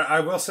 I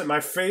will say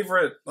my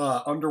favorite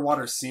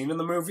underwater scene in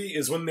the movie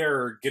is when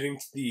they're getting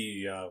to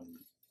the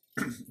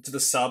to the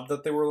sub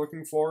that they were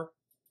looking for.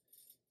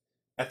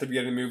 At the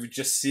beginning of the movie,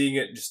 just seeing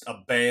it just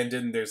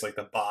abandoned. There's like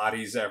the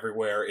bodies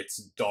everywhere. It's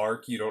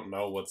dark. You don't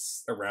know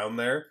what's around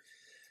there.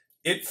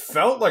 It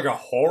felt like a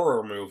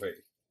horror movie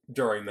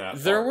during that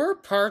part. There were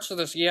parts of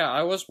this. Yeah,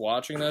 I was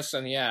watching this,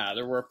 and yeah,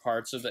 there were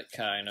parts of it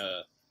kind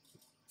of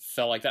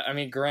felt like that. I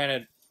mean,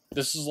 granted,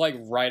 this is like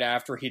right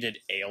after he did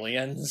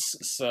Aliens,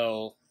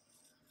 so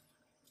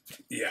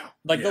yeah,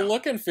 the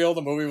look and feel of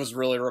the movie was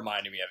really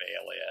reminding me of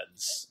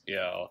Aliens, you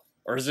know.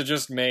 Or is it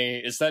just me?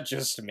 Is that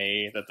just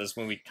me that this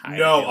movie kind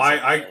of feels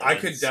like I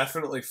could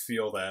definitely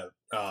feel that.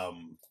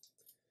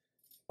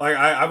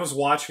 I was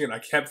watching it, I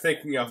kept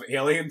thinking of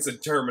Aliens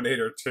and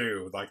Terminator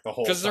 2, like the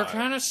whole time. Because they're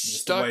kind of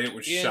stuck the way it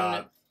was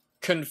shot.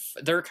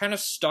 They're kind of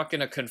stuck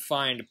in a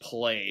confined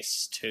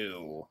place,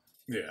 too.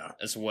 Yeah.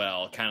 As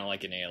well, kind of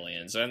like in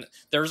Aliens. And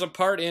there's a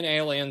part in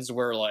Aliens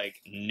where, like,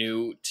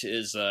 Newt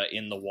is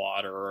in the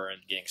water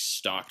and getting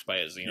stalked by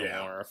a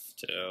xenomorph,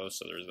 too.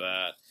 So there's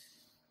that.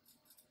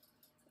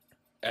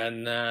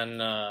 And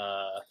then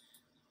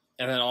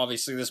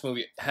obviously this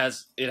movie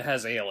has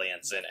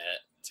aliens in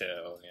it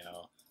too, you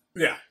know.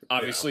 Yeah.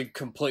 Obviously,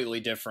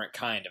 completely different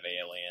kind of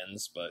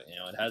aliens, but you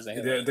know it has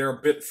aliens. They're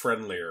a bit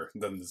friendlier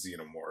than the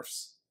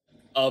xenomorphs.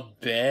 A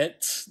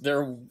bit.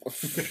 They're.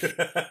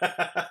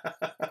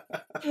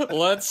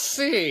 Let's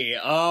see.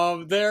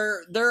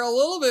 They're a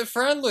little bit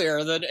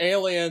friendlier than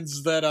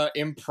aliens that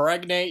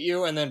impregnate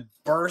you and then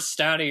burst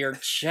out of your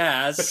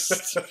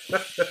chest.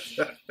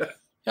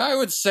 I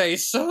would say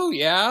so,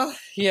 yeah.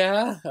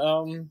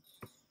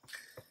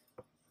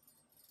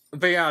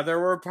 But yeah, there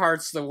were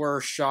parts that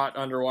were shot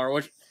underwater,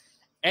 which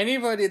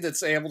anybody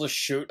that's able to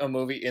shoot a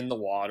movie in the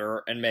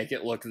water and make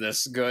it look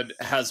this good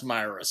has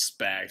my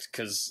respect,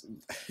 because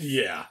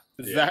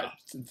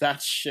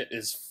that shit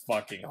is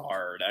fucking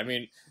hard. I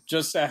mean,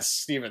 just ask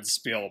Steven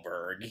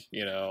Spielberg,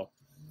 you know.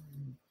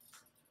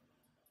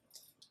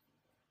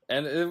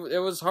 And it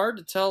was hard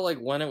to tell, like,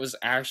 when it was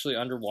actually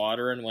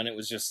underwater and when it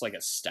was just, like, a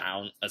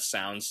sound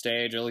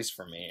stage, at least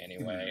for me,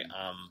 anyway.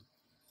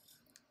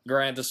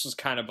 Granted, this was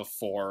kind of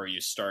before you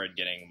started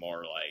getting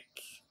more,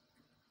 like...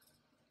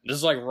 This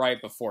is, like,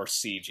 right before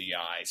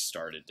CGI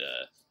started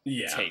to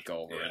take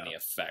over in the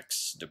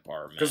effects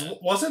department. Because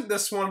wasn't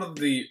this one of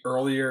the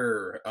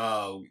earlier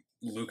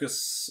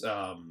Lucas,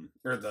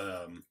 or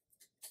the...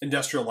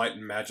 Industrial Light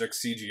and Magic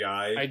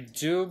CGI? I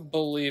do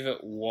believe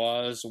it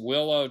was.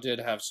 Willow did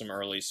have some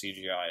early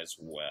CGI as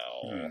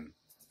well.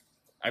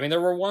 I mean, there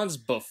were ones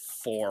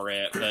before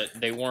it, but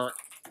they weren't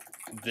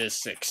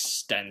this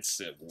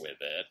extensive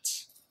with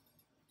it.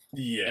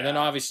 Yeah. And then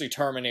obviously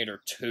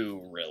Terminator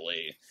 2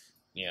 really,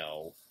 you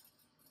know,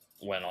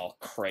 went all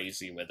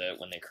crazy with it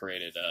when they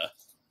created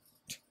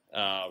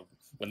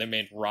when they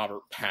made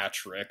Robert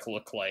Patrick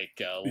look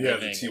like a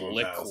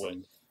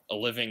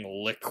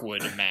living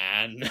liquid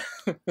man.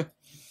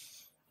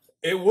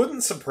 It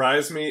wouldn't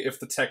surprise me if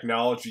the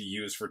technology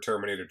used for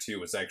Terminator 2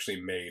 was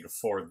actually made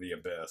for the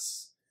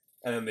Abyss.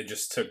 And then they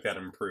just took that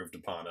and improved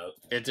upon it.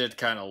 It did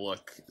kind of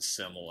look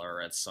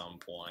similar at some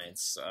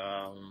points.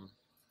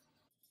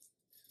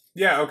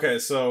 Yeah, okay,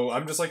 so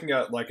I'm just looking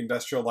at, like,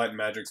 Industrial Light and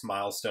Magic's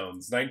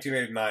milestones.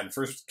 1989,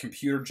 first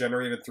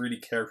computer-generated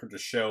 3D character to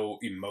show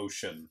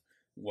emotion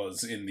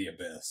was in the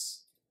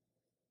Abyss.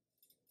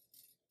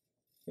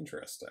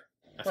 Interesting.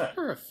 I think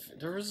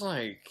there was,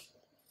 like...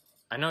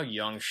 I know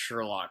young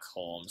Sherlock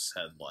Holmes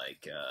had,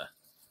 like, a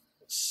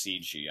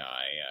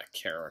CGI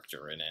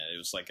character in it. It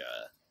was like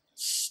a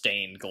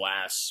stained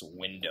glass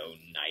window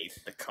knife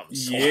that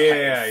comes to life.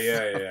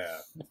 Yeah.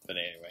 But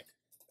anyway.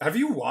 Have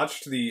you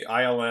watched the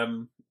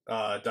ILM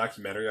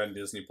documentary on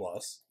Disney+?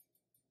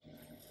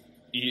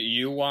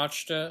 You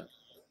watched it?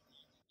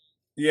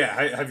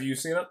 Yeah, have you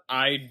seen it?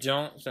 I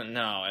don't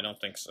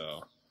think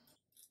so.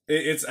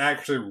 It's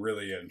actually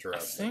really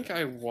interesting. I think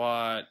I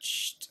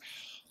watched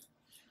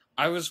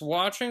I was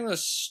watching the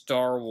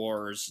Star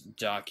Wars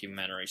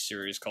documentary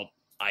series called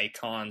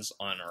Icons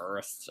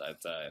Unearthed. I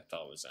thought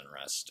it was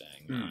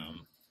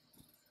interesting.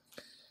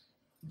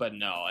 But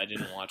no, I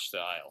didn't watch the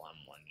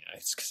ILM one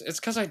yet. It's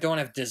because I don't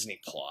have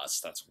Disney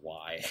Plus. That's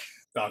why.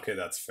 Okay,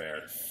 that's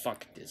fair.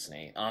 Fuck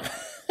Disney.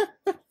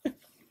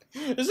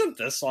 Isn't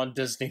this on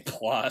Disney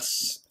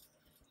Plus?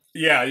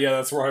 Yeah,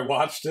 that's where I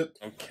watched it.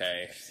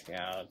 Okay.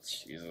 Yeah,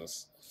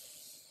 Jesus.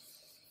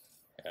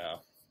 Yeah.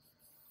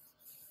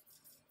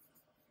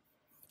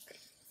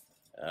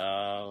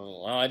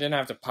 Well, I didn't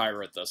have to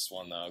pirate this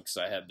one, though, because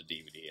I had the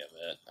DVD of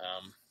it.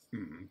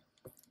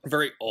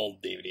 Very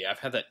old DVD. I've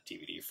had that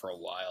DVD for a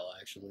while,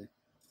 actually.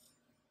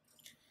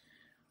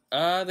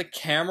 The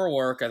camera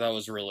work I thought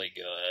was really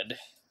good.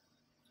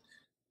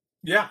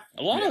 Yeah.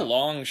 A lot of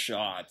long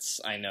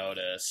shots, I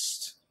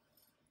noticed,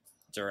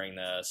 during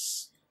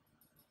this.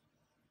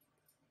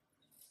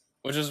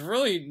 Which is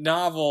really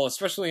novel,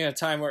 especially in a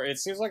time where it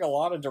seems like a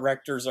lot of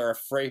directors are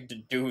afraid to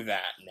do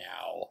that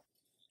now.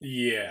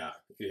 Yeah.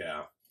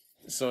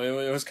 So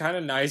it was kind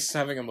of nice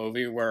having a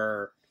movie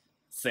where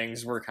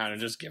things were kind of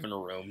just given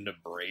room to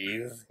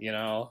breathe, you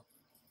know?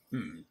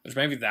 Which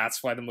maybe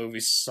that's why the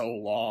movie's so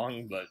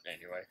long, but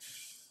anyway.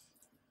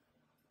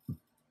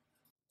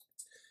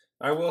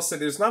 I will say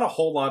there's not a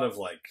whole lot of,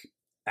 like,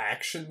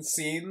 action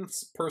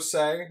scenes, per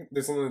se.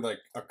 There's only, like,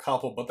 a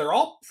couple, but they're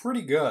all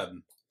pretty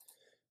good.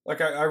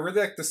 Like, I really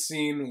like the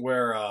scene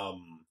where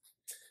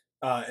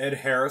Ed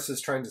Harris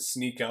is trying to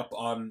sneak up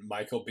on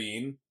Michael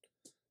Biehn.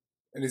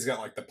 And he's got,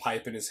 like, the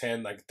pipe in his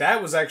hand. Like,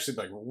 that was actually,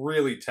 like,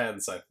 really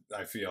tense,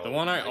 I feel. The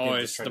one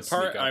the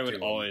part I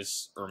would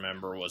always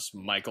remember was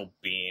Michael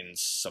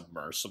Bihn's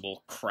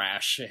submersible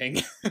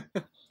crashing.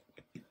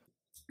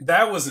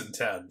 That was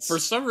intense. For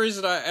some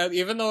reason,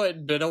 even though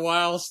it'd been a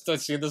while since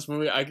I'd seen this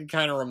movie, I could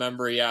kind of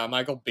remember,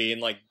 Michael Biehn,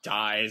 like,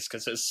 dies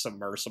because his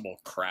submersible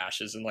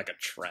crashes in, like, a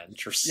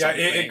trench or something.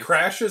 Yeah, it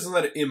crashes and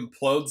then it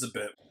implodes a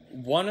bit.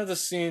 One of the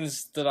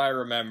scenes that I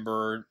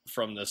remembered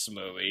from this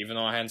movie, even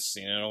though I hadn't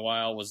seen it in a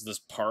while, was this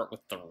part with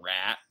the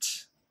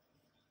rat.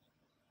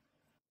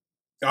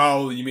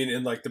 Oh, you mean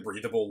in, like, the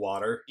breathable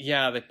water?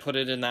 Yeah, they put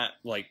it in that,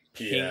 like,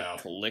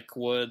 pink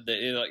liquid that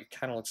it like,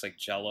 kind of looks like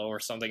Jell-O or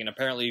something, and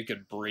apparently you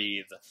could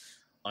breathe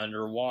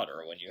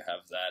underwater when you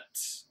have that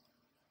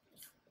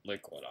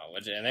liquid on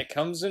it, and it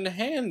comes in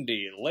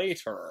handy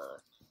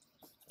later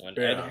when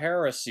Ed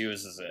Harris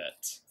uses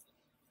it.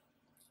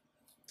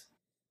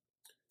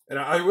 And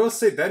I will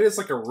say that is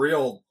a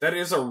real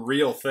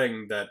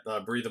thing, that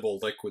breathable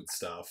liquid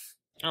stuff.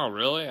 Oh,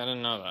 really? I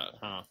didn't know that,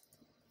 huh?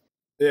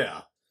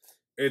 Yeah.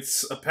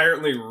 It's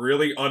apparently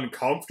really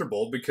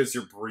uncomfortable because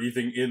you're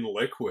breathing in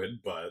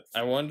liquid, but...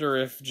 I wonder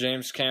if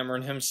James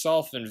Cameron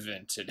himself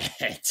invented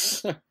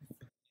it.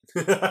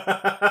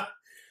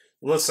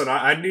 Listen,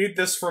 I need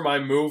this for my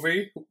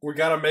movie. We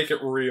gotta make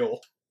it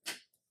real.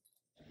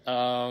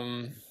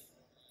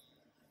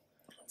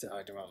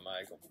 Talked about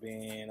Michael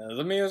Biehn.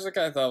 The music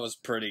I thought was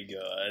pretty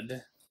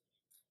good.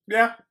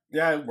 Yeah,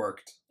 it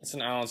worked. It's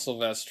an Alan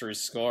Silvestri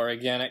score.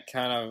 Again, it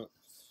kind of...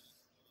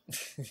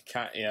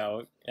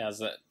 has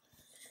that...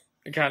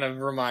 It kind of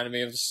reminded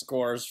me of the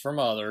scores from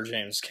other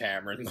James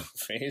Cameron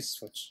movies,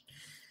 which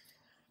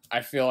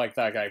I feel like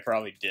that guy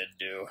probably did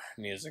do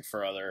music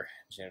for other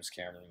James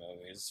Cameron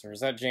movies. Or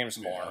was that James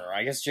Horner?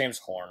 I guess James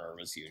Horner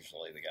was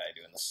usually the guy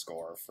doing the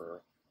score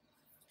for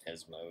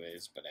his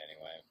movies, but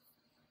anyway.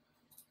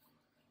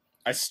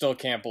 I still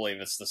can't believe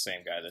it's the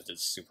same guy that did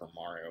Super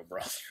Mario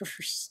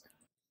Brothers.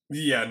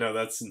 Yeah, no,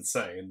 that's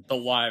insane. The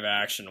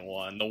live-action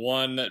one. The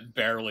one that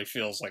barely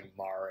feels like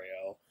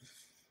Mario.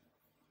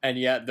 And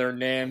yet their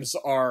names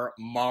are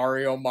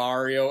Mario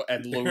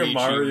and Luigi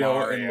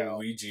Mario. And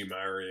Luigi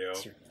Mario.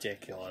 It's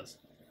ridiculous.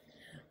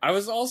 I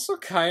was also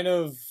kind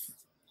of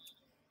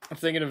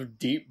thinking of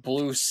Deep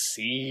Blue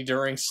Sea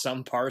during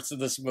some parts of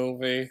this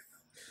movie.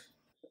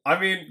 I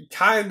mean,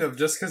 kind of,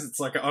 just because it's,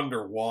 like,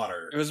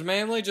 underwater. It was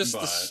mainly just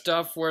the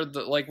stuff where,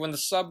 when the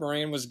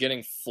submarine was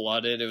getting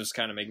flooded, it was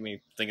kind of making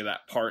me think of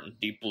that part in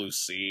Deep Blue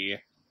Sea.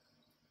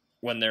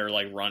 When they're,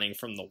 like, running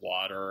from the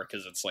water,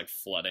 because it's, like,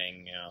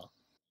 flooding, you know.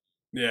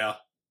 Yeah,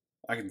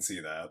 I can see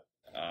that.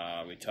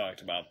 We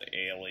talked about the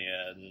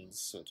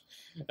aliens.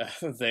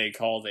 They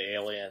call the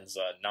aliens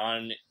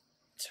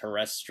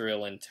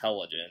non-terrestrial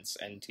intelligence,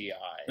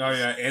 NTIs. Oh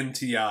yeah,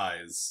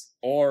 NTIs.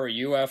 Or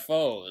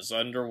UFOs,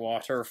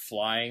 underwater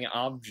flying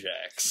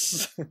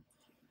objects.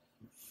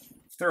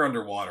 If they're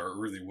underwater, it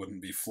really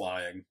wouldn't be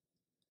flying.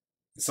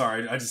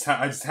 Sorry, I just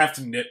have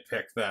to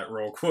nitpick that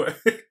real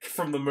quick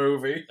from the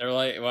movie.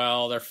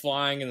 They're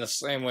flying in the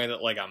same way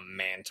that, like, a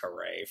manta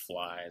ray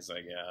flies,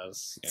 I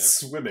guess. Yeah.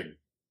 Swimming.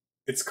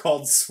 It's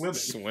called swimming.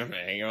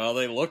 Swimming. Well,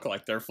 they look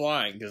like they're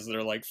flying because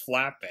they're, like,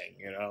 flapping,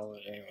 you know?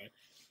 Anyway.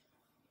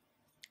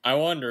 I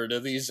wonder,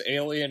 do these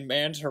alien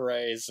manta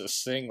rays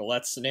sing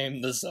Let's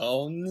Name the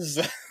Zones?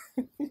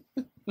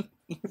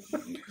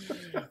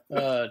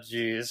 Oh,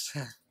 jeez.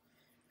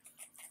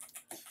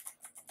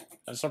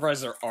 I'm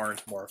surprised there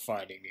aren't more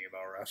Finding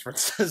Nemo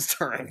references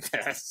during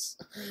this.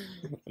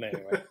 But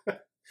anyway.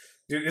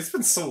 Dude, it's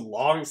been so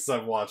long since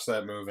I've watched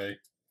that movie.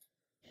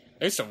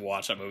 I used to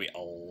watch that movie a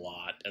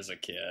lot as a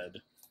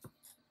kid.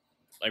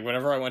 Like,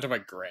 whenever I went to my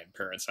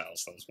grandparents'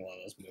 house, that was one of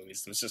those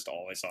movies that was just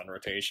always on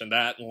rotation.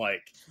 That and,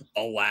 like,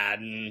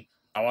 Aladdin.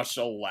 I watched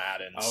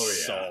Aladdin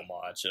so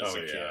much as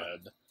a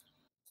kid.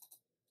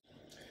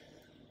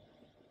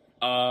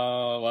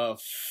 Well,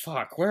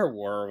 fuck, where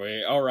were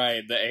we?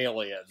 Alright, the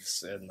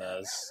aliens in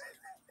this.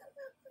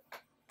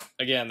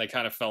 Again, they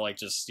kind of felt like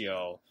just,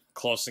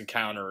 Close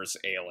Encounters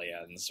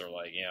aliens, or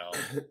like,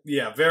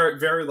 Yeah, very,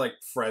 very, like,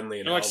 friendly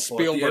and like helpful.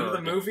 Spielberg. At the end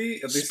of the movie,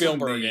 at least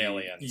Spielberg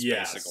aliens,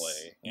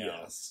 basically.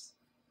 Yes.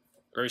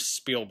 Very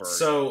Spielberg.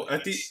 So,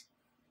 aliens.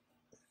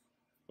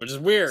 Which is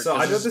weird, so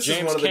I know this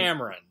James is one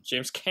Cameron.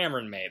 James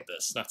Cameron made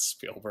this, not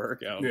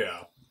Spielberg.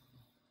 Yeah.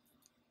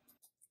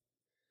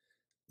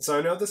 So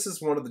I know this is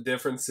one of the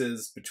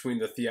differences between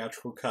the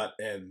theatrical cut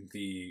and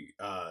the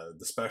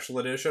special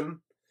edition.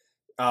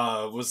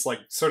 Was like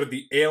sort of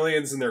the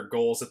aliens and their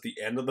goals at the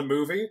end of the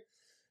movie.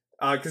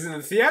 Because in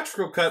the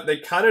theatrical cut, they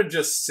kind of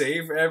just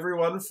save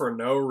everyone for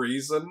no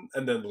reason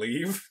and then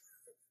leave.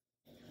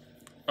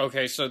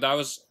 Okay, so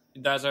that's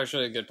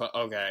actually a good point.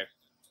 Okay.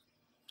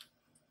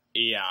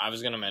 Yeah, I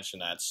was going to mention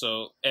that.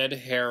 So Ed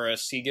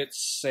Harris, he gets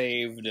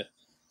saved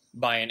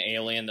by an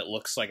alien that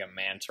looks like a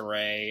manta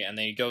ray, and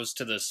then he goes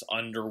to this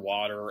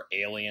underwater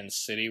alien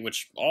city,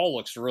 which all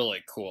looks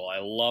really cool. I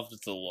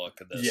loved the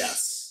look of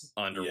this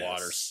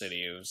underwater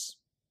city. It was,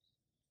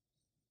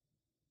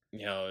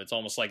 it's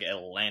almost like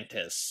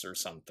Atlantis or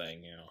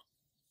something,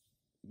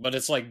 But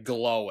it's like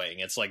glowing.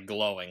 It's like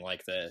glowing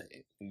like the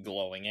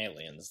glowing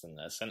aliens in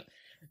this. And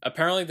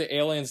apparently the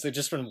aliens, they've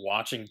just been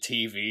watching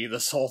TV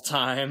this whole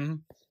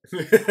time.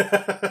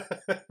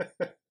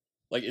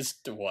 Like, is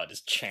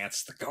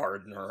Chance the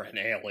Gardener an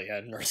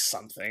alien or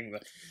something?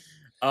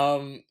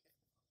 But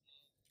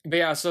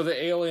yeah, so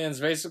the aliens,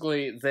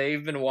 basically,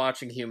 they've been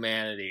watching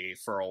humanity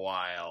for a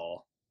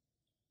while.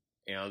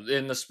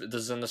 This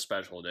is in the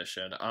special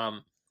edition.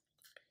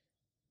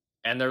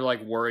 And they're,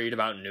 like, worried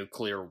about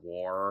nuclear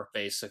war,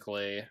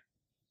 basically.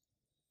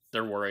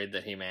 They're worried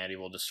that humanity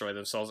will destroy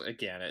themselves.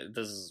 Again,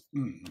 there's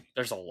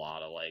a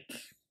lot of, like,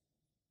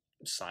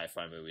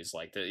 sci-fi movies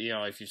like that.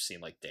 If you've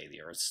seen, like, Day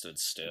the Earth Stood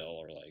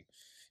Still, or, like,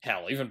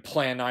 hell, even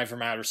Plan 9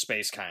 from Outer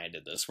Space kind of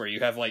did this, where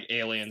you have, like,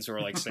 aliens who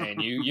are, like, saying,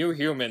 you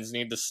humans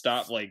need to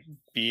stop, like,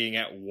 being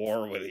at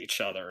war with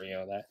each other,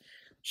 that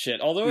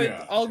shit. Although,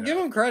 I'll give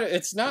them credit,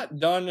 it's not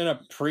done in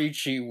a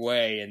preachy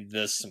way in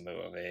this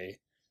movie.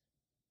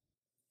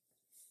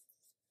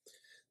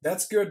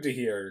 That's good to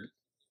hear.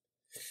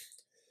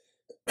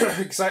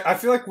 Because I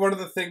feel like one of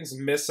the things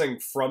missing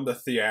from the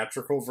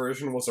theatrical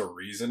version was a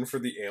reason for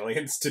the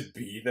aliens to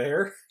be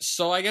there.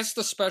 So I guess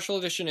the special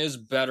edition is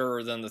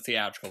better than the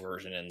theatrical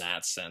version in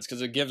that sense,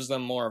 because it gives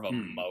them more of a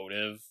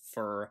motive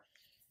for...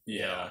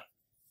 Yeah.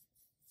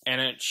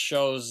 And it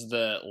shows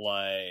that,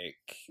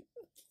 like,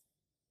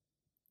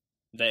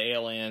 the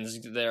aliens,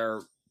 they're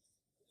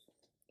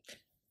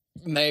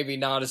maybe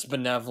not as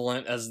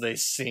benevolent as they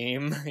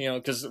seem,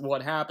 because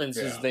what happens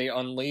is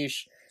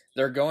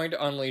they're going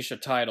to unleash a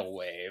tidal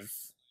wave.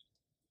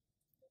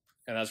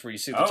 And that's where you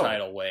see the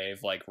tidal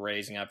wave, like,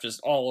 raising up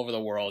just all over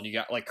the world. You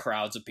got, like,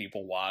 crowds of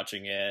people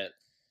watching it.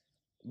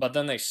 But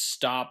then they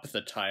stop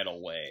the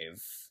tidal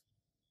wave.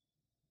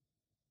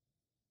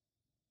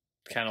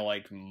 Kind of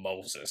like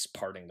Moses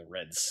parting the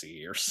Red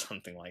Sea or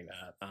something like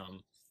that.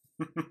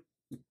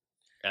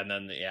 And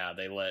then,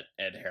 they let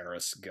Ed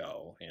Harris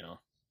go,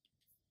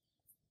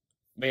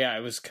 But yeah,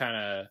 it was kind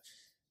of...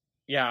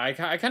 Yeah, I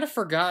kind of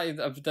forgot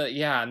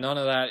that, none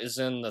of that is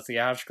in the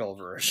theatrical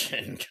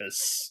version,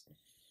 because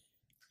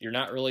you're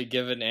not really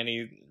given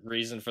any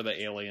reason for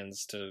the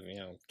aliens to,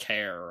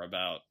 care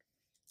about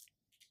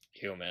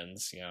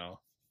humans,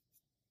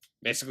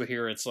 Basically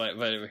here it's like,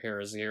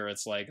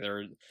 it's like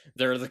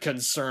they're the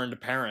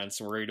concerned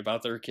parents worried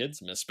about their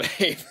kids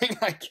misbehaving,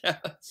 I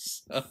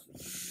guess.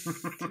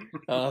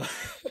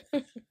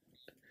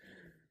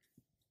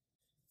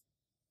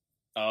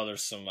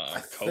 There's some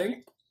coke.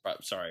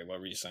 Sorry,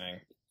 what were you saying?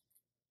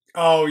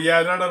 Oh,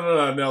 yeah,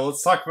 no.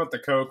 Let's talk about the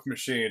Coke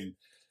machine.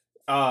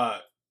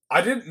 I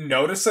didn't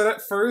notice it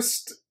at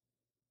first.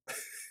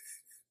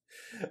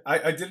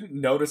 I didn't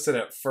notice it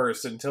at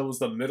first until it was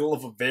the middle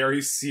of a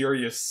very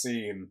serious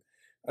scene.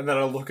 And then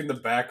I look in the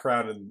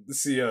background and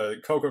see a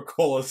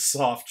Coca-Cola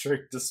soft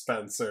drink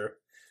dispenser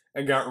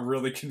and got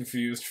really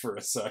confused for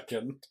a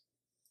second.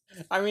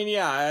 I mean,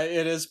 yeah,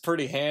 it is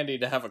pretty handy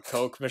to have a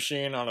Coke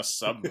machine on a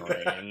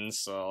submarine,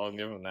 so I'll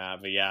give them that.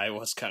 But yeah, it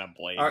was kind of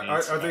blatant.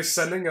 Are they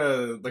sending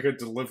a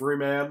delivery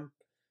man,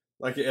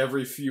 like,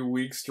 every few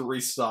weeks to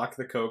restock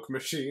the Coke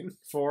machine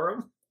for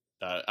him?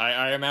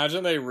 I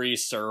imagine they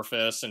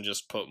resurface and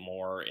just put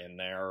more in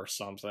there or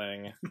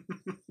something.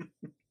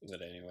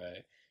 But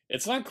anyway,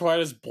 it's not quite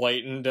as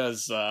blatant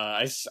as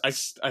I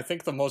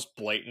think the most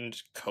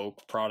blatant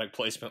Coke product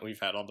placement we've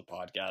had on the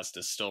podcast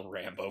is still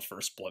Rambo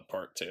First Blood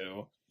Part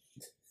 2.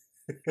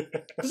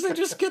 Because they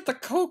just get the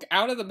Coke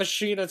out of the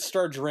machine and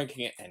start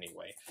drinking it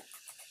anyway.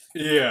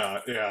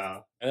 Yeah, yeah.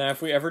 And then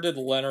if we ever did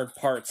Leonard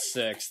Part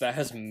 6, that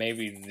has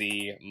maybe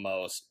the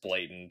most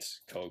blatant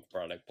Coke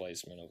product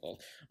placement of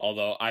all.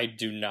 Although I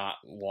do not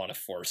want to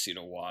force you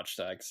to watch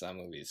that, because that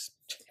movie's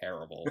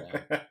terrible.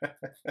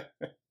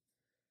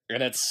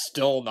 And it's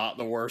still not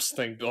the worst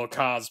thing Bill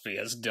Cosby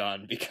has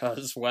done,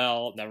 because,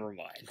 well, never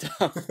mind.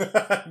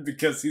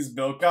 Because he's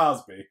Bill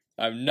Cosby.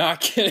 I'm not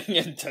getting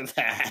into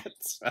that.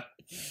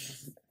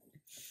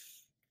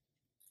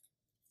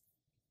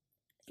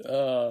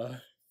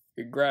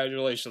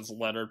 Congratulations,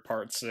 Leonard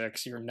Part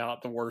 6. You're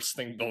not the worst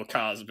thing Bill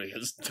Cosby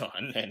has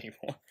done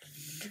anymore.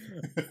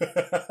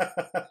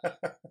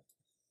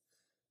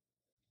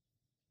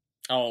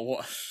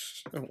 Oh,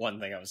 one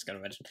thing I was going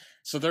to mention.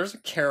 So there's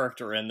a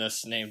character in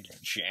this named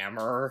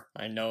Jammer,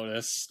 I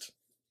noticed.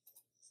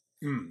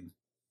 And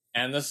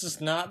this is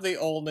not the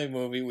only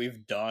movie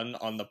we've done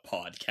on the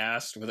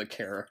podcast with a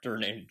character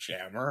named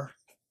Jammer.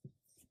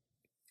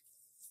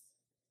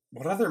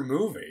 What other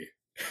movie?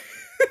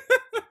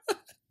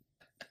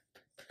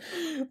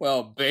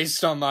 Well,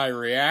 based on my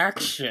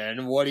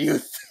reaction, what do you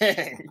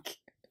think?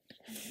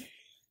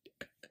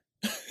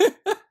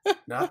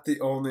 Not the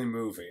only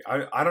movie.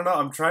 I don't know.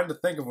 I'm trying to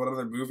think of what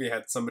other movie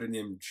had somebody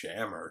named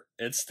Jammer.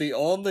 It's the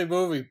only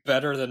movie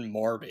better than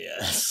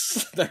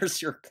Morbius.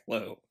 There's your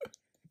clue.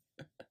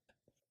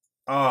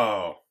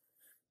 Oh.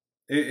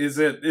 Is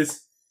it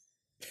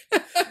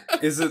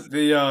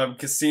the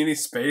Cassini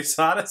Space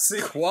Odyssey?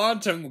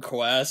 Quantum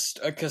Quest,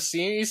 a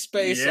Cassini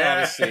Space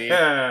Odyssey,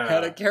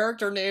 had a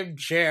character named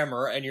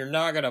Jammer, and you're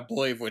not gonna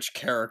believe which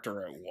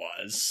character it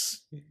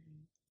was.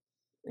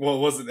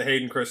 Well, was it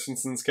Hayden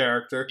Christensen's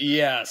character?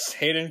 Yes,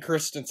 Hayden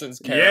Christensen's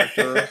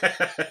character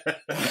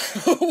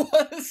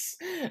was,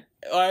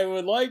 I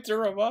would like to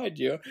remind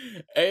you,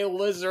 a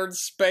lizard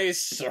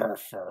space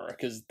surfer,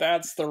 because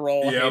that's the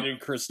role Hayden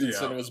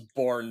Christensen was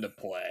born to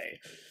play.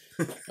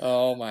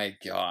 Oh my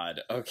god.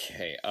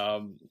 Okay,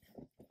 I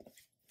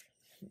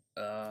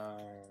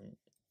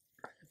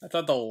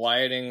thought the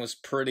lighting was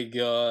pretty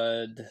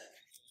good.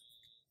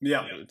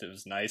 Yeah. It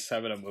was nice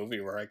having a movie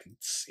where I could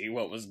see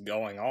what was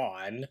going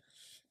on.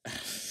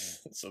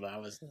 So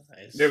that was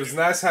nice. It was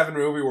nice having a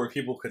movie where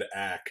people could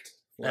act.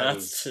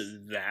 That's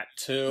that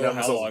too. That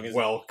was How long a is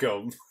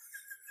welcome.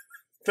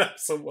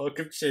 That's a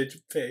welcome change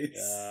of pace.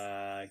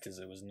 Because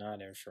it was not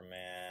Inframan.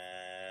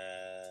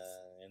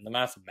 And The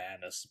Math of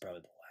Madness is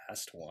probably the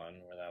last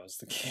one where that was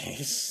the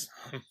case.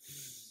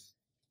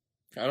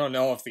 I don't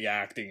know if the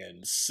acting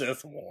in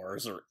Sith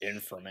Wars or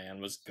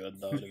Inframan was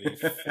good, though, to be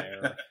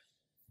fair.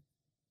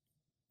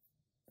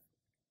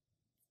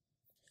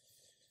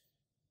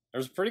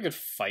 There's a pretty good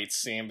fight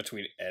scene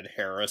between Ed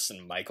Harris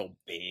and Michael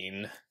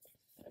Biehn.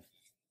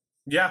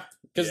 Yeah.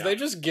 Because they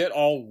just get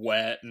all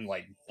wet and,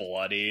 like,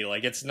 bloody.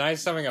 Like, it's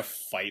nice having a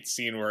fight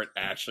scene where it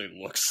actually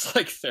looks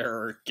like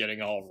they're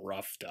getting all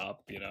roughed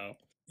up, you know?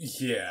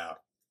 Yeah.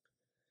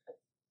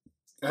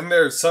 And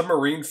their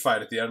submarine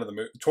fight at the end of the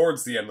movie,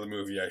 towards the end of the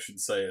movie, I should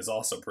say, is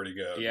also pretty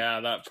good. Yeah,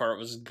 that part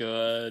was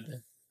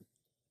good.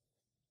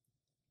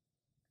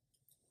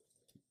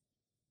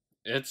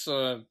 It's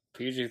a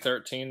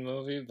PG-13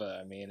 movie, but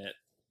I mean it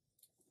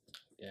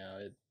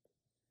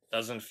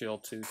doesn't feel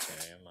too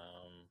tame.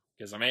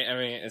 Because I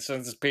mean,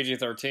 since it's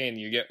PG-13,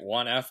 you get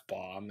one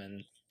F-bomb,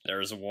 and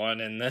there's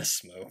one in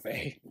this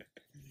movie.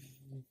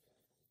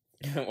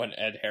 When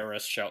Ed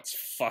Harris shouts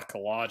 "fuck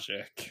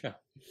logic."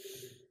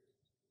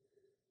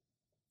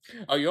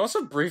 Oh, you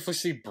also briefly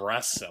see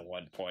breasts at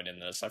one point in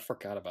this. I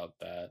forgot about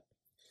that.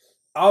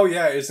 Oh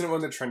yeah, isn't it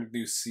when they're trying to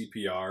do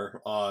CPR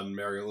on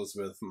Mary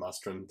Elizabeth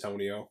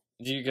Mastrantonio?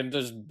 You can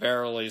just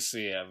barely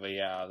see it, but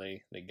yeah,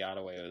 they got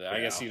away with it. Yeah.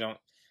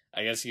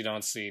 I guess you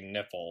don't see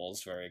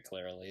nipples very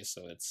clearly,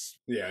 so it's...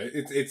 Yeah,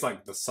 it's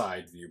like the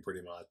side view,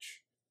 pretty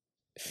much.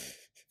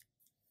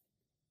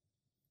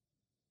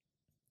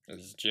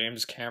 Because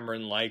James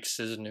Cameron likes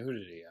his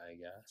nudity, I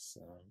guess.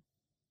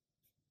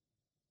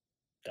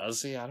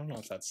 Does he? I don't know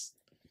if that's...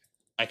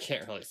 I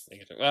can't really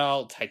think of it.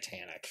 Well,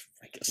 Titanic.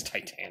 I guess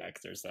Titanic,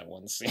 there's that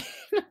one scene.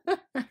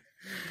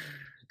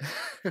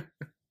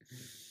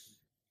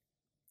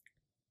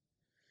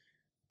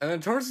 And then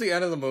towards the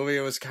end of the movie,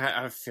 it was kind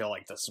of, I feel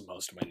like this is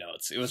most of my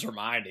notes. It was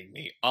reminding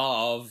me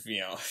of,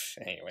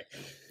 anyway.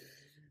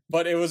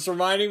 But it was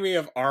reminding me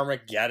of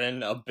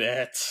Armageddon a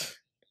bit.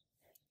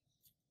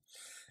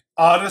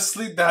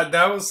 Honestly, that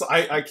was,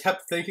 I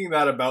kept thinking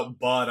that about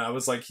Bud. I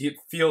was like, he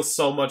feels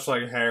so much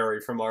like Harry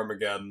from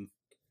Armageddon.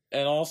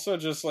 And also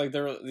just like,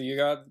 you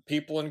got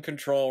people in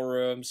control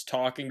rooms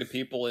talking to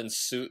people in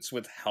suits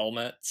with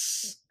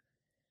helmets.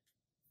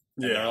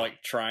 And they're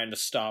like trying to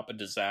stop a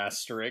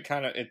disaster. It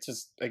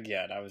just,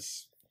 again,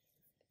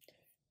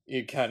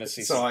 you kind of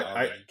see some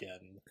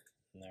Armageddon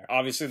in there.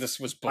 Obviously, this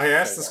was before. I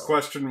asked this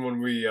question when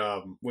we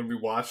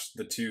watched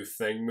the two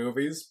Thing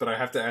movies, but I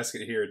have to ask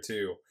it here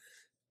too.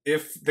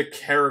 If the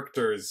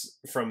characters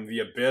from The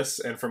Abyss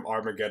and from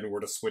Armageddon were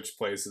to switch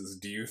places,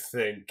 do you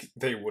think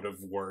they would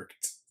have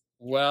worked?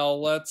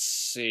 Well, let's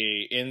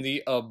see. In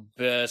The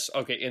Abyss,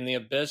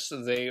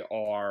 they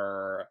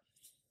are...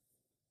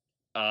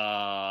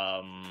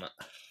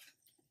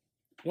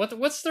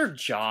 What's their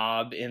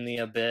job in the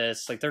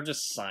Abyss? Like, they're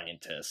just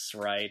scientists,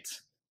 right?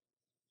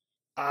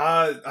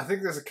 I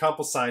think there's a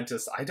couple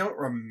scientists. I don't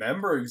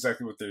remember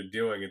exactly what they're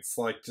doing. It's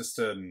like just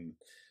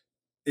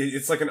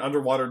it's like an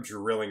underwater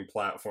drilling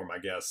platform, I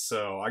guess.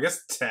 So I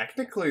guess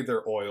technically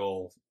they're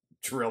oil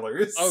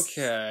drillers.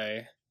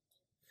 Okay.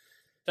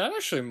 That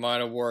actually might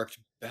have worked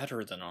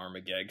better than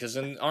Armageddon, because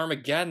in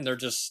Armageddon, they're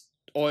just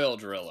oil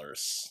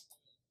drillers.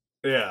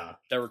 Yeah.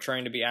 They were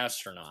trained to be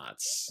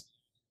astronauts.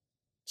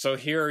 So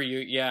here,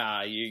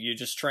 you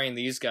just train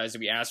these guys to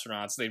be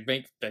astronauts. They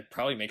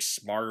probably make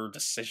smarter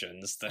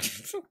decisions than.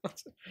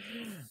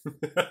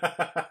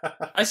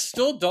 I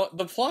still don't.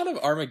 The plot of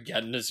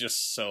Armageddon is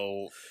just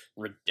so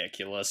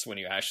ridiculous when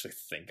you actually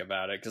think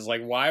about it. Because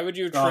like, why would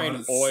you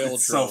train oil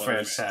it's so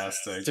drillers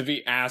fantastic to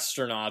be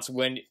astronauts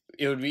when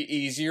it would be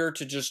easier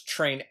to just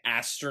train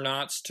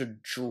astronauts to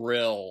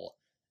drill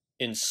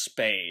in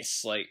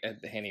space? Like,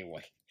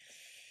 anyway.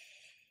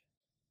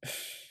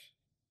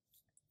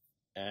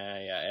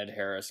 Yeah, Ed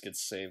Harris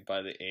gets saved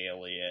by the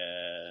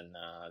alien.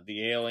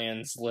 The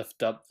aliens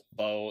lift up the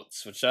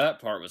boats, which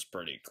that part was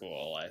pretty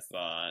cool, I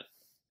thought.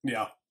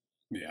 Yeah.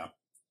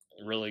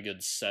 Really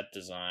good set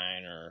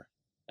design, or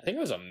I think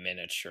it was a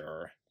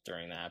miniature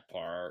during that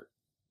part.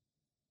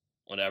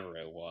 Whatever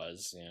it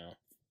was,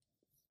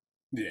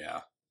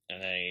 Yeah.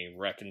 And then he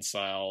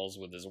reconciles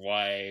with his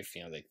wife,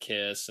 they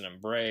kiss and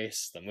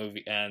embrace, the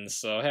movie ends,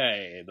 so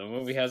hey, the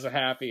movie has a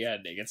happy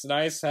ending. It's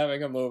nice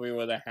having a movie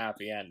with a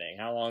happy ending.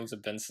 How long's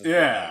it been since we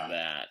had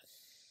that?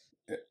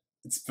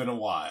 It's been a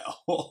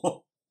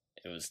while.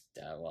 It was,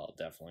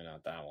 definitely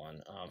not that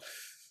one.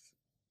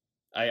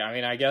 I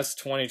mean, I guess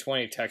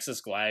 2020 Texas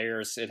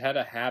Gladiators, it had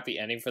a happy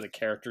ending for the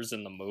characters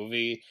in the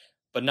movie,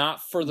 but not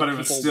for the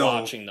people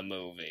watching the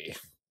movie.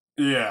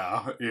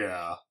 Yeah.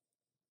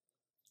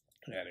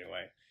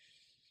 Anyway.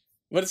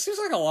 But it seems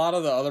like a lot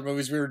of the other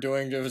movies we were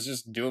doing, it was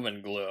just doom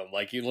and gloom.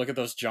 Like, you look at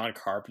those John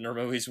Carpenter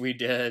movies we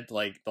did,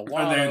 like, the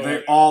Wild... And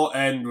they all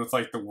end with,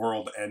 like, the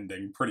world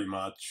ending, pretty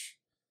much.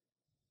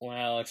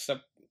 Well,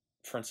 except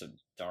Prince of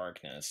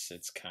Darkness,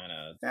 it's kind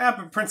of... Yeah,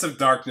 but Prince of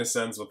Darkness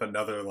ends with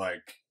another,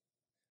 like,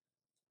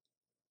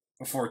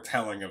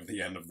 foretelling of the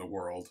end of the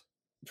world.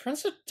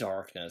 Prince of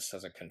Darkness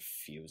has a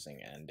confusing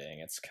ending.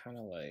 It's kind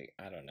of like,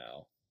 I don't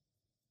know.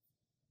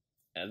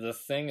 And the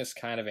thing is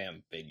kind of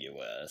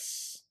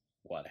ambiguous.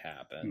 What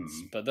happens,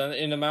 but then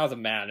in the Mouth of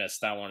Madness,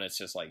 that one, it's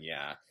just like,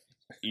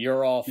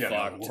 you're all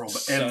fucked. The world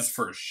ends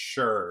for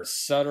sure.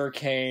 Sutter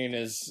Kane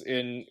is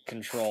in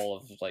control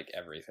of like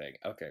everything.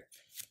 Okay.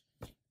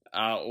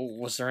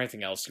 Was there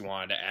anything else you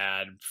wanted to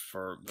add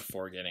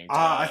before getting to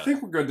I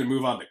think we're good to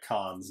move on to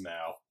cons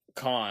now.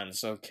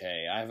 Cons,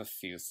 okay. I have a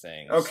few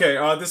things. Okay,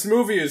 this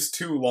movie is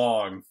too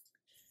long.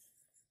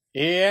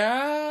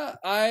 Yeah,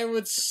 I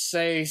would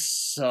say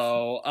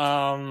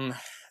so.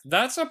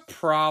 That's a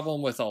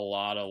problem with a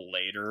lot of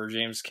later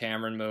James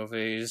Cameron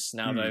movies,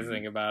 now that I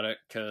think about it,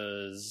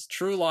 because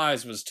True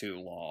Lies was too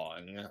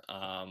long.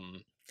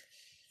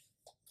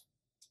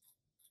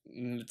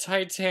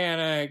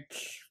 Titanic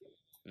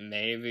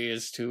maybe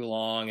is too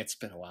long. It's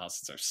been a while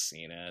since I've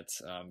seen it.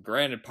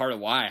 Granted, part of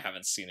why I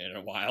haven't seen it in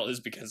a while is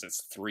because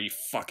it's 3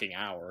 fucking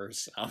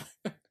hours.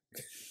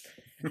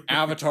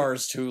 Avatar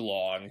is too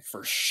long,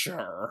 for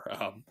sure.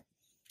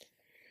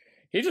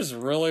 He just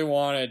really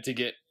wanted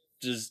to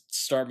just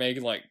start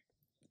making, like,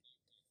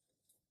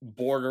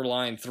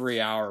 borderline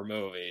 3-hour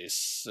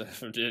movies,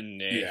 didn't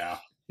he? Yeah.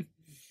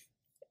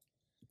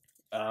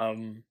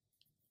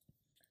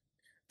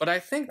 But I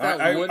think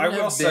that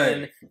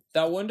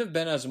wouldn't have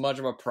been as much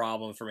of a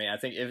problem for me. I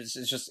think it's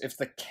just if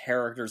the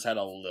characters had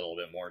a little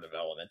bit more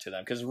development to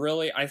them. Because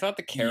really, I thought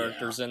the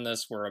characters in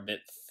this were a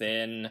bit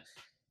thin.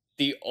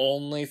 The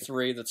only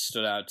 3 that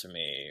stood out to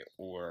me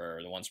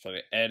were the ones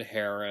played by Ed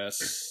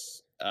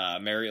Harris,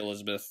 Mary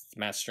Elizabeth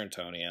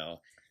Mastrantonio,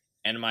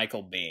 and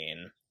Michael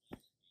Biehn.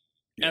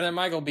 Yeah. And then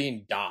Michael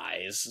Biehn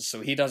dies,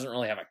 so he doesn't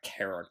really have a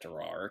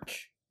character arc.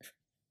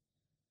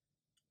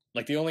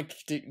 Like, the only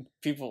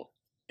people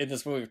in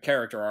this movie with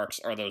character arcs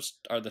are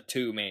the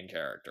 2 main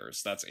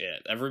characters. That's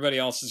it. Everybody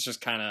else is just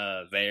kind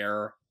of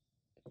there.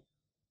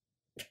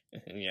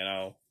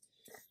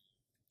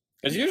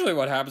 Because usually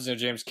what happens in a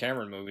James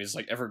Cameron movie is,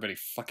 like, everybody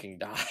fucking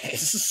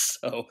dies,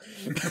 so...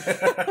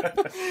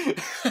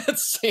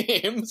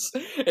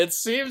 It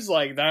seems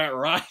like that,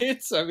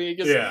 right? I mean,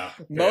 because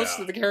most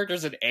of the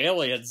characters in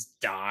Aliens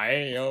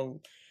die,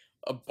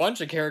 a bunch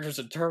of characters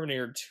in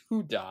Terminator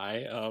 2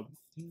 die,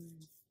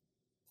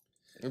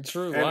 in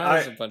True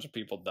Lies, a bunch of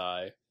people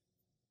die.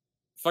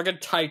 Fucking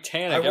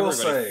Titanic,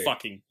 everybody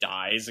fucking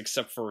dies,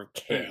 except for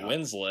Kate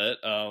Winslet,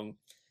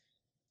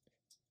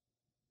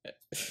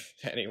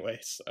 Anyway,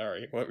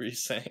 sorry, what were you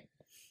saying?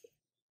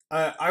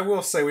 I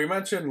will say, we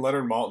mentioned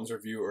Leonard Maltin's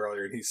review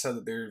earlier, and he said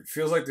that there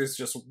feels like there's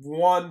just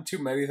one too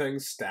many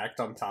things stacked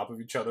on top of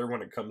each other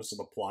when it comes to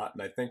the plot,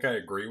 and I think I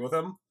agree with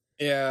him.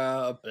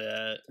 Yeah, a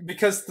bit.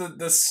 Because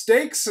the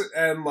stakes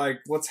and, like,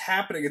 what's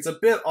happening, it's a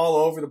bit all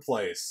over the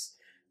place.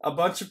 A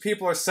bunch of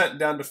people are sent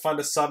down to find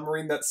a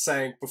submarine that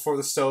sank before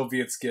the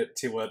Soviets get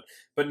to it,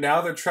 but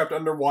now they're trapped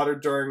underwater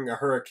during a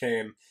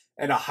hurricane,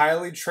 and a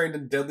highly trained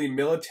and deadly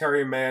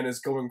military man is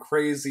going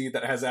crazy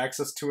that has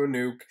access to a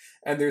nuke,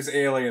 and there's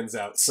aliens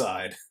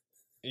outside.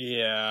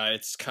 Yeah,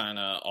 it's kind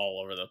of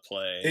all over the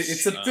place.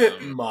 It's a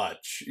bit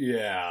much,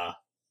 yeah.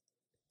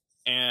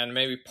 And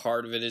maybe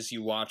part of it is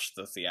you watch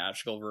the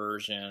theatrical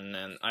version,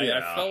 and I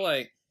Yeah. felt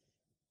like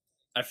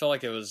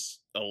it was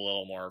a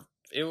little more.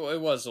 It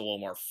was a little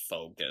more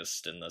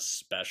focused in the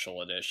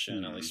special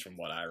edition, at least from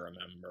what I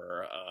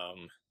remember.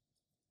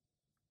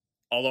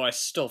 Although I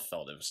still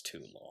felt it was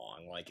too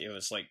long. Like, it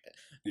was like,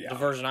 the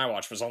version I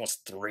watched was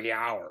almost 3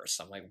 hours.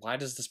 I'm like, why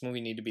does this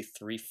movie need to be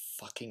 3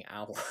 fucking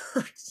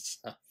hours?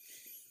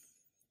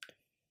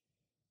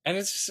 And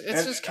it's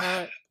just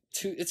kind of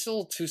it's a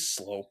little too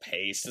slow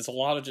paced. It's a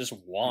lot of just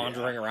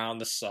wandering around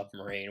the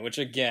submarine, which,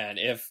 again,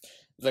 if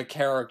the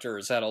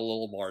characters had a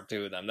little more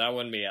to them, that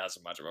wouldn't be as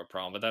much of a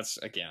problem. But that's,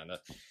 again,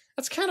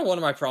 that's kind of one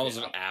of my problems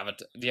with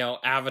Avatar. You know,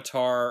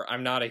 Avatar,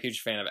 I'm not a huge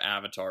fan of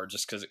Avatar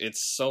just because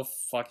it's so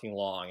fucking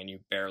long and you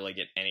barely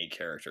get any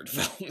character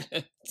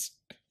development.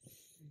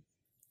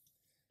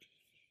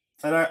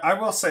 And I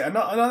will say,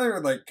 another,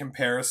 like,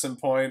 comparison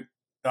point,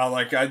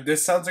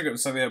 this sounds like it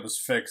was something that was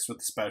fixed with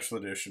the special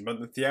edition, but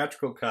the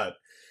theatrical cut,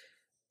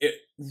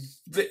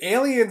 the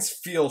aliens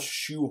feel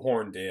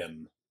shoehorned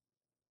in.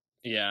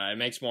 Yeah, it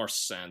makes more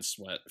sense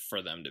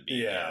for them to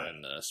be there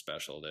in the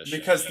special edition.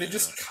 Because they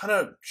just kind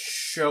of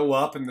show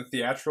up in the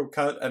theatrical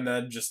cut and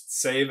then just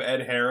save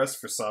Ed Harris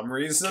for some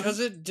reason. Because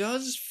it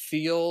does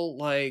feel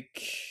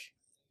like,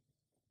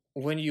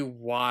 when you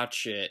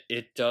watch it,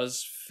 it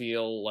does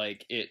feel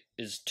like it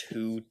is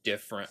 2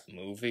 different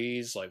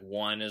movies. Like,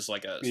 one is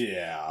like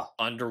a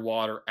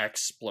underwater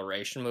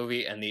exploration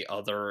movie, and the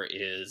other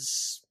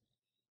is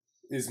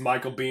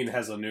Michael Biehn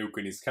has a nuke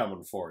and he's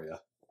coming for you.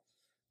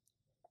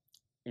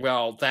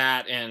 Well,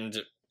 that and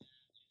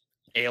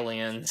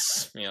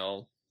Aliens, you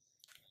know,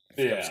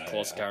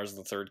 Close Encounters of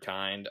the Third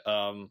Kind.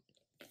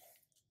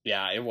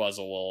 Yeah, it was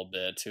a little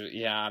bit too.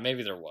 Yeah,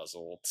 maybe there was a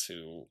little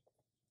too.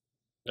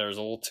 There's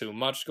a little too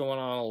much going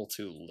on, a little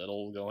too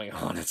little going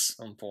on at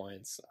some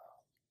points.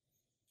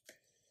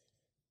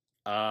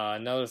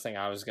 Another thing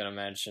I was gonna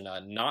mention: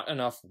 not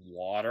enough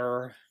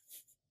water.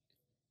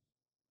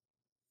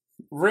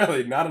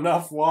 Really, not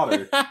enough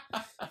water.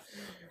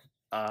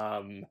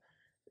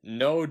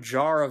 No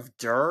jar of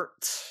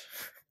dirt.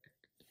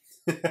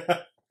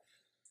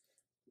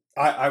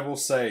 I will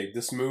say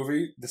this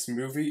movie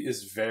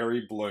is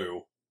very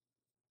blue.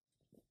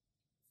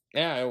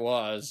 Yeah, it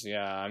was.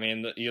 Yeah, I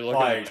mean, you look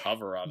at the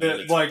cover of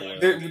it. It's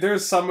blue.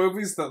 There's some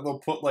movies that they'll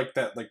put like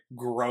that, like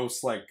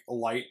gross, like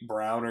light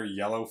brown or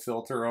yellow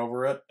filter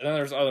over it. And then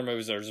there's other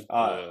movies that are just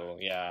blue.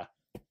 Yeah.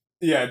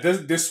 Yeah,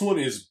 this one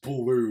is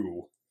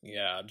blue.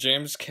 Yeah,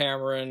 James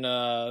Cameron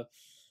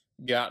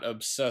got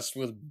obsessed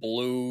with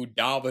Blue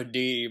Dabba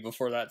Dee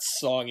before that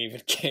song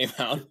even came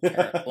out,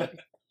 apparently.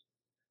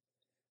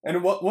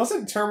 And what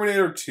wasn't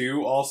Terminator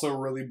 2 also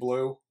really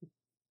blue?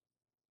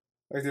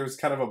 Like, there was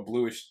kind of a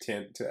bluish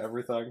tint to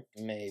everything.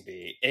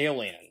 Maybe.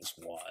 Aliens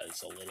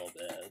was a little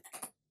bit.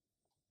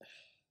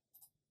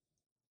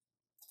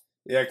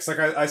 Yeah, because, like,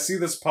 I see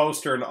this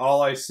poster and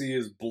all I see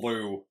is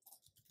blue.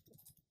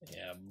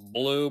 Yeah,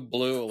 blue,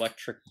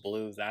 electric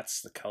blue. That's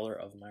the color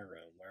of my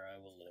room where I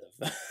will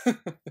live.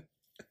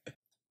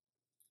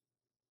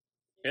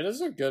 It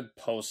is a good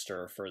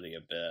poster for The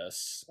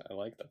Abyss. I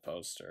like the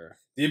poster.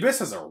 The Abyss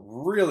has a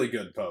really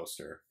good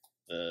poster.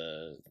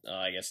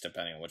 I guess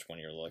depending on which one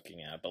you're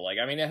looking at, but like,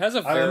 I mean, it has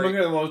a very. I'm looking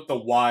at the one with the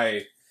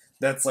Y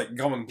that's like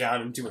going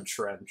down into a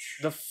trench.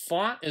 The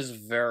font is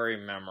very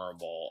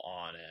memorable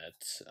on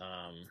it.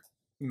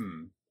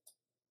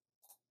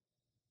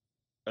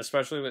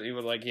 Especially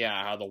with like,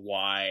 yeah, how the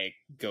Y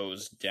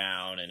goes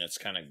down and it's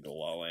kind of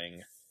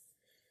glowing.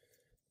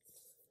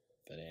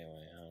 But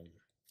anyway,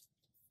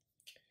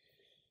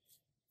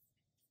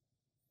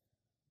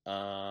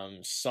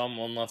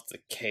 someone left the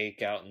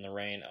cake out in the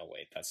rain. Oh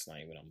wait, that's not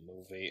even a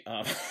movie.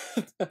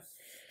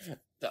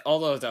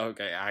 Although,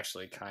 okay,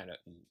 actually, kind of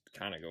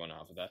going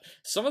off of that.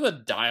 Some of the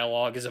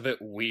dialogue is a bit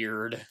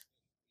weird.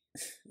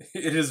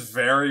 It is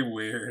very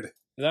weird.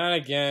 Then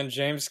again,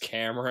 James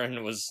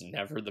Cameron was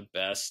never the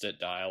best at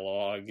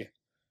dialogue.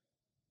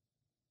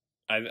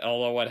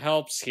 Although what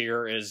helps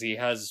here is he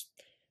has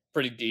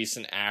pretty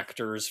decent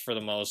actors for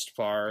the most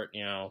part,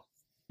 you know.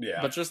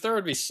 Yeah. But just there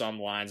would be some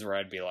lines where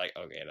I'd be like,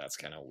 okay, that's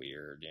kind of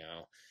weird, you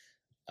know.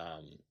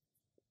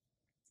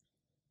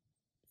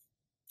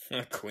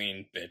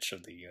 Queen bitch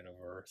of the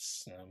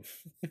universe.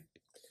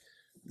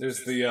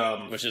 There's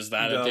the which is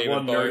that the a David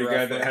one Bowie nerdy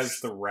guy reference? that has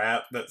the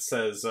rat that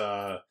says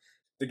the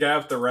guy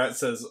with the rat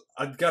says,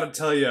 "I've got to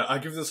tell you, I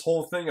give this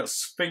whole thing a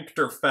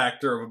sphincter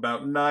factor of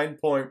about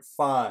 9.5."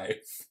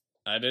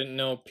 I didn't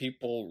know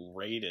people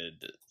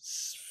rated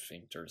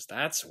sphincters.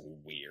 That's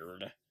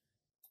weird.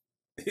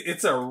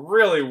 It's a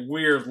really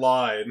weird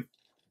line.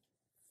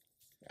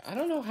 I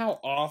don't know how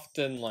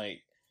often,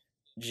 like,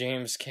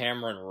 James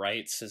Cameron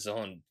writes his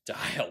own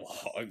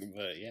dialogue,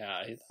 but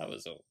yeah, that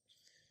was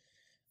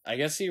I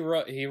guess he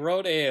wrote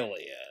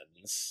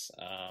Aliens.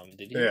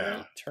 Did he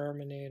write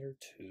Terminator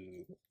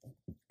 2?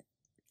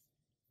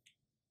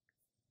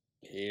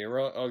 He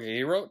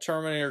wrote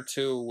Terminator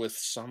 2 with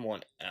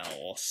someone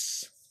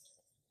else.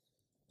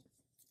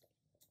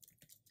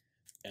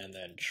 And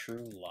then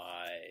True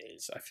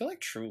Lies. I feel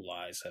like True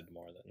Lies had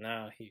more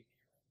than... he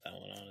that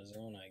one on his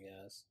own, I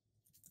guess.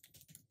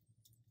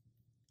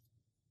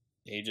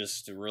 He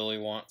just really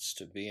wants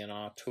to be an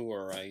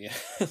auteur, I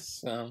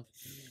guess.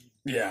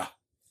 Yeah.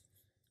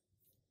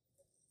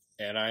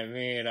 And I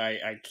mean,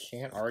 I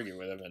can't argue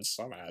with him in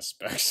some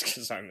aspects,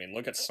 because, I mean,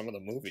 look at some of the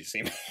movies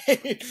he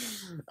made.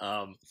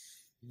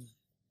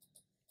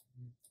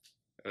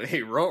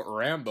 He wrote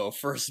Rambo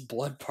First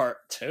Blood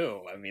Part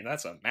 2. I mean,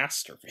 that's a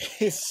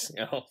masterpiece,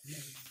 you know?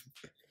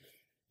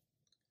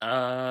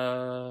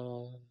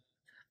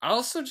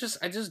 I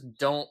just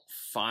don't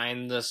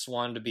find this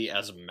one to be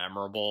as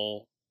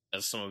memorable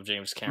as some of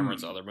James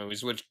Cameron's other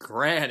movies, which,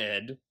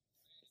 granted,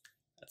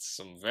 that's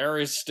some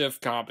very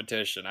stiff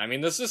competition. I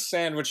mean, this is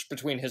sandwiched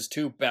between his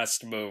two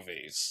best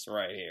movies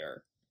right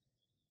here.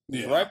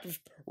 Yeah.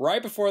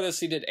 Right before this,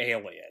 he did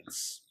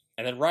Aliens.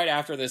 And then right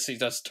after this, he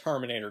does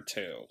Terminator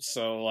 2.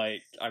 So,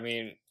 like, I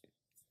mean,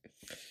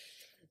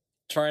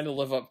 trying to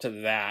live up to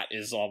that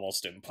is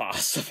almost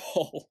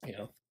impossible, you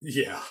know?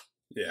 Yeah.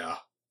 Yeah.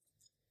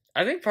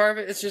 I think part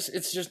of it is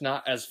it's just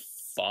not as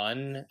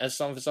fun as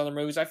some of his other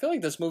movies. I feel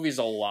like this movie's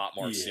a lot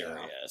more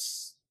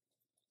serious.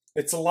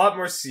 It's a lot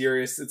more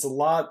serious. It's a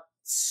lot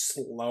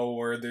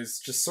slower. There's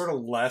just sort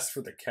of less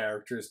for the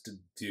characters to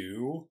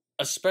do.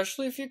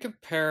 Especially if you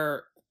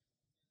compare...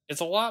 It's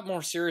a lot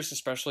more serious,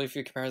 especially if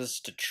you compare this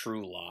to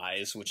True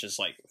Lies, which is,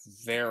 like,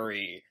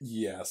 very...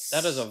 Yes.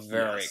 That is a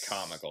very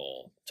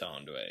comical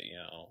tone to it, you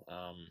know.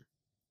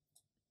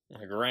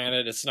 Like,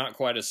 granted, it's not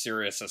quite as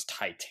serious as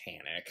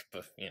Titanic,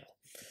 but, you know.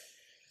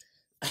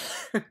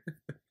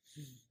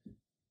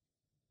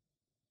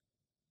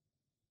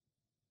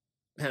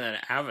 And then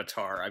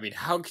Avatar, I mean,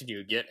 how can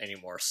you get any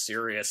more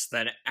serious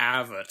than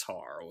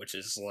Avatar, which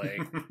is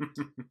like,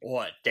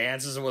 what,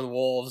 Dances with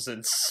Wolves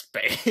in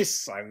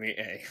space? I mean,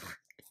 hey.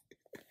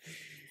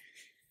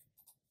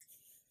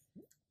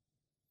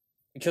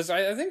 Because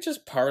I think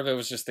just part of it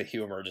was just the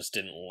humor just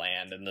didn't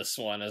land in this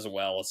one as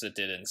well as it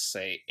did in,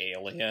 say,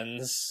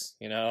 Aliens,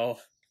 you know?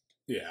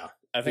 Yeah.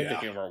 I think the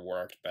humor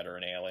worked better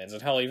in Aliens.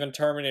 And hell, even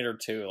Terminator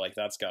 2, like,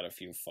 that's got a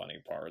few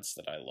funny parts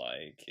that I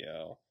like, you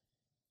know?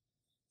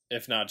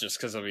 If not just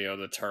because of, you know,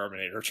 the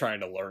Terminator trying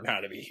to learn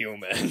how to be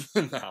human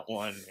in that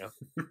one, you know?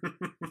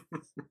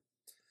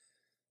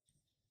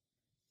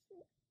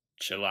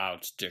 Chill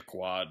out,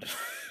 dickwad.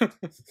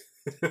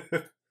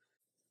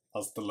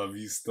 Hasta la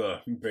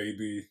vista,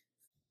 baby.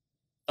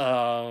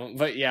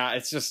 But yeah,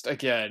 it's just,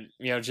 again,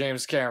 you know,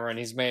 James Cameron,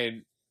 he's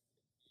made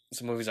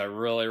some movies I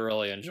really,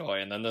 really enjoy,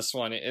 and then this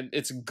one,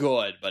 it's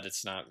good, but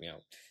it's not, you know...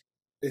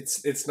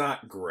 It's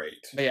not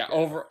great. But yeah,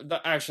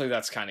 actually,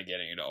 that's kind of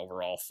getting into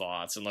overall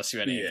thoughts, unless you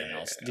had anything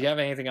else. Do you have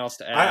anything else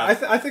to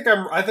add? I think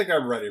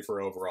I'm ready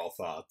for overall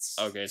thoughts.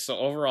 Okay, so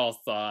overall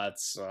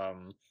thoughts,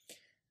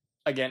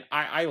 again,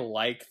 I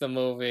like the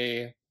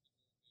movie,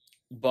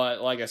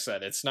 but like I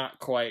said, it's not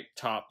quite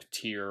top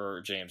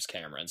tier James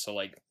Cameron, so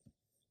like,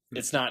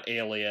 it's not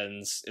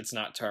Aliens, it's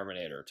not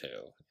Terminator 2,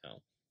 you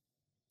know?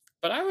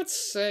 But I would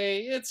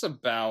say it's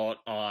about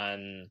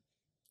on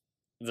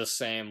the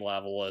same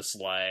level as,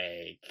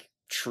 like,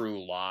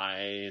 True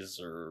Lies,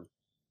 or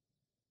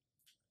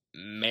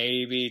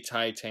maybe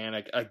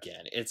Titanic.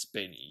 Again, it's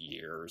been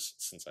years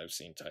since I've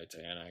seen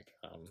Titanic.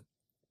 I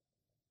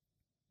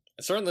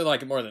certainly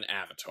like it more than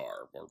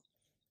Avatar, or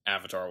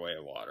Avatar Way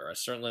of Water. I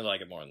certainly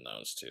like it more than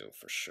those two,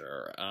 for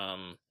sure.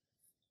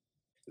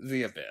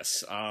 The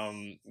Abyss.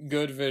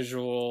 Good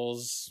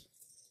visuals.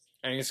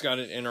 I think it's got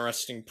an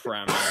interesting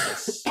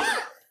premise.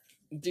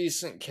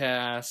 Decent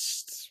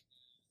cast.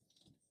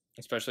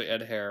 Especially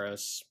Ed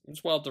Harris.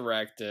 It's well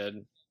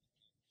directed.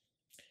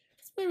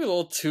 It's maybe a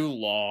little too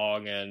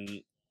long, and,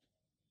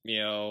 you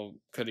know,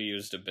 could have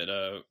used a bit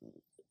of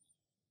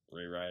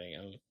rewriting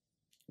him.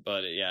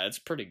 But yeah, it's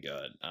pretty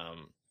good.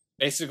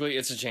 Basically,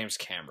 it's a James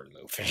Cameron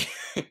movie.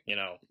 You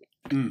know,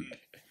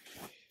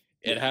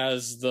 it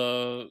has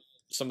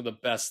some of the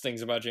best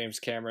things about James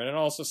Cameron, and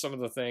also some of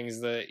the things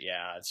that,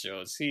 yeah, it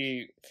shows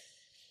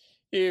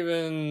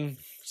even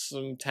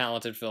some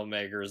talented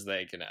filmmakers,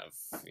 they can have,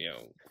 you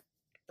know,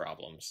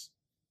 problems.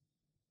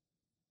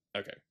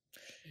 Okay,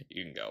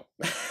 you can go.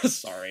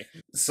 Sorry.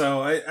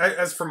 So,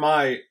 as for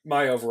my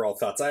overall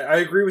thoughts, I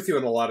agree with you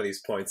on a lot of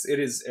these points. It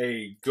is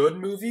a good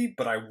movie,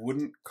 but I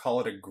wouldn't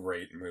call it a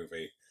great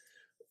movie.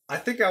 I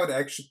think I would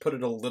actually put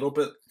it a little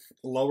bit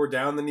lower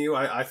down than you.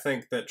 I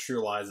think that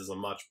True Lies is a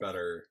much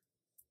better,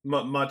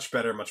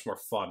 much more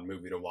fun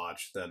movie to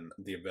watch than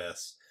The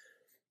Abyss.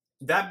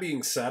 That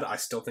being said, I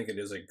still think it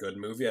is a good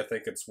movie. I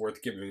think it's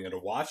worth giving it a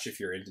watch if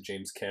you're into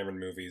James Cameron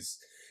movies.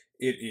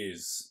 It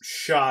is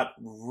shot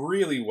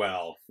really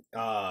well.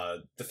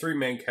 The three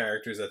main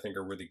characters, I think,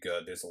 are really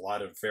good. There's a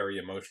lot of very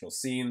emotional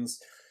scenes,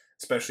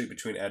 especially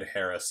between Ed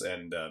Harris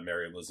and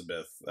Mary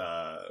Elizabeth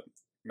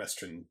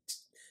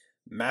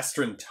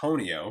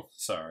Mastrantonio.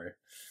 Sorry.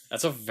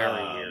 That's a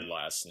very weird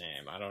last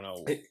name. I don't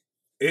know.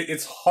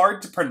 It's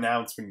hard to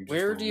pronounce when you just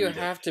Where do you read it,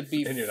 have to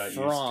be and you're not used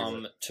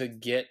from to it. to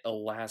get a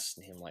last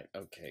name like,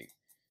 okay.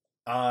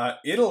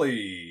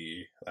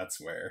 Italy.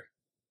 That's where.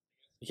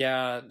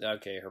 Yeah,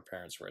 okay, her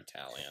parents were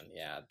Italian.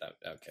 Yeah,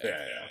 okay.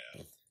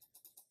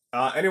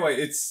 Yeah. Anyway,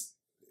 it's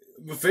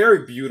a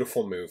very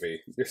beautiful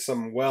movie. There's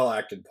some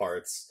well-acted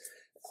parts.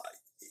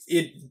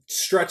 It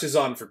stretches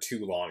on for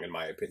too long, in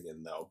my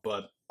opinion, though.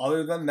 But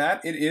other than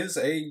that, it is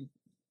a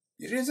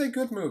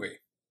good movie.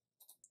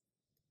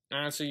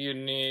 That's a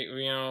unique,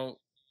 we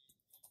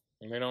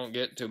don't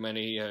get too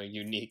many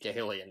unique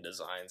alien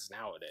designs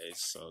nowadays,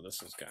 so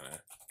this is kind of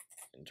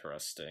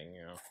interesting,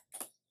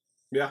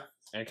 Yeah.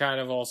 And kind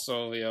of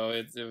also,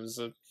 it was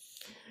a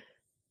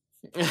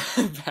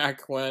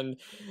back when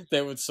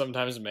they would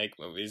sometimes make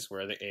movies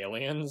where the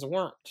aliens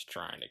weren't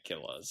trying to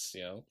kill us,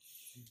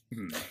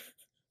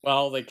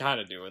 Well, they kind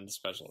of do in the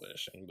special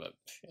edition, but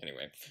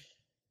anyway.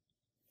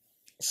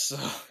 So,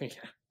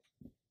 yeah.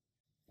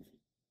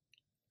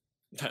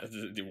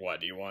 What,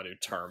 do you want to do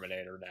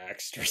Terminator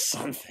next or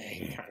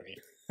something? I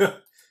mean...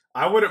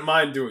 I wouldn't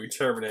mind doing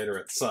Terminator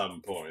at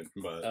some point,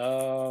 but...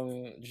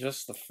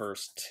 just the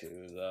first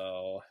two,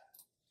 though.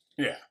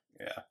 Yeah.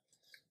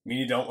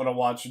 You don't want to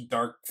watch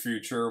Dark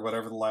Future, or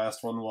whatever the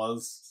last one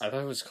was? I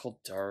thought it was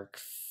called Dark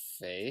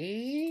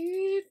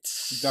Fate?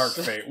 Dark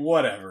Fate,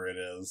 whatever it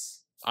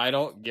is. I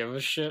don't give a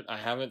shit. I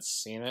haven't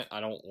seen it.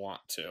 I don't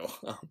want to.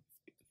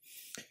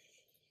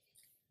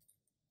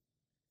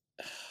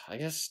 I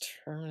guess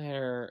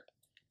Terminator...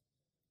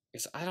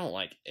 Because I don't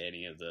like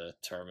any of the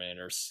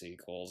Terminator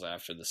sequels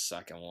after the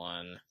second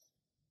one.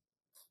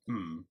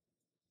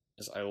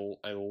 Because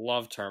I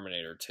love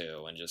Terminator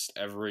 2, and just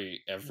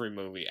every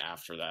movie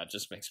after that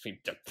just makes me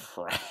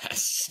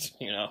depressed,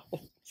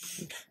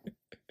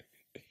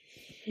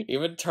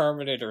 Even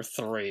Terminator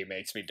 3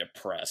 makes me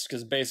depressed,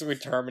 because basically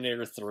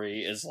Terminator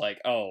 3 is like,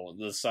 oh,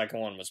 the second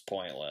one was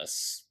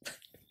pointless.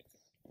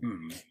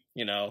 And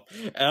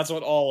that's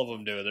what all of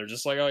them do. They're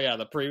just like, oh yeah,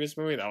 the previous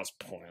movie, that was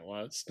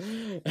pointless.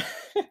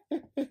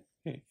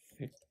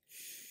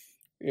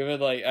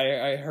 Even,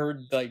 I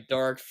heard,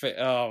 Dark Fate...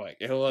 Oh, my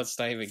God, let's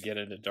not even get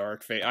into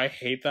Dark Fate. I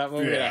hate that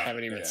movie, and I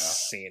haven't even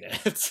seen it.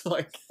 It's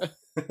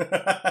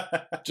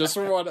just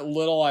from what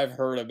little I've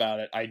heard about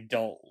it, I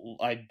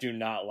do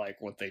not like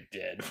what they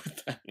did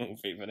with that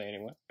movie, but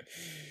anyway.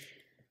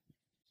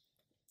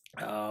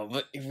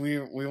 But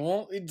we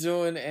won't be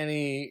doing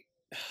any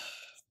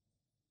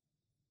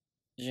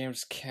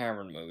James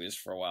Cameron movies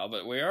for a while,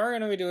 but we are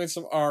going to be doing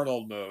some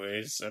Arnold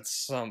movies at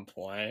some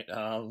point.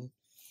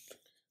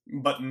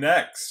 But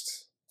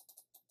next,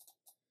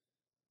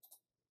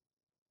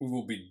 we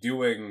will be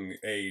doing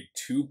a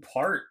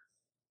two-part.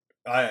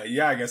 I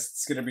guess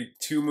it's going to be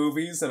 2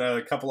 movies and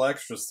a couple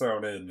extras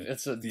thrown in.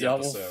 It's a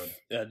episode.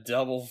 A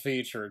double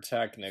feature,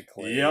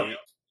 technically. Yep.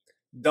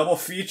 Double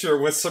feature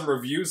with some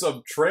reviews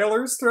of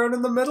trailers thrown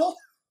in the middle?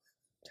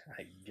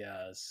 I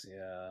guess,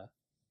 yeah.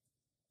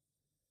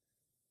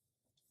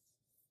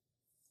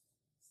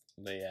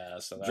 But yeah,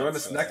 so that's... Join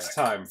us next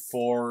time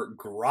for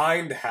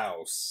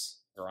Grindhouse.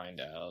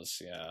 Grindhouse,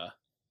 yeah.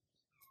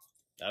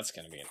 That's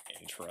going to be an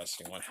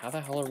interesting one. How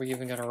the hell are we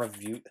even going to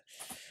review...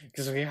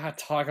 Because we got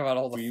to talk about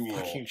all the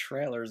fucking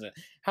trailers.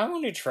 How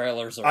many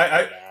trailers are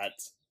that?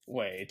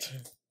 Wait.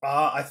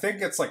 I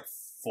think it's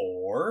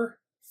 4,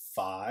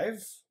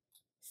 5.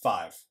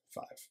 5.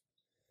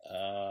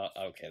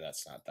 Okay,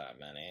 that's not that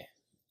many.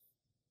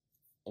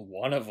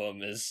 One of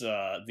them is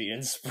the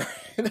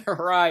inspiration.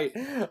 Right,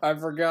 I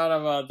forgot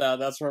about that.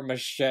 That's where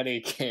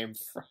Machete came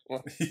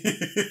from.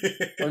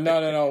 Or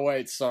no,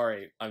 wait,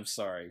 sorry. I'm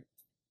sorry.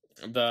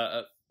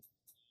 The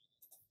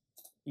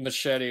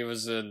Machete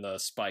was in the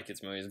Spy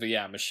Kids movies, but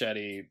yeah,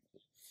 Machete.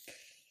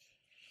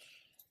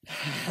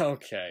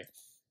 Okay.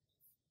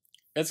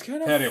 It's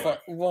kind of anyway.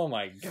 Oh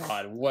my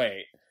god,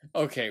 wait.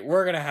 Okay,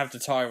 we're gonna have to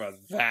talk about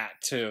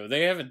that too.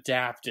 They have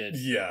adapted.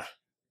 Yeah.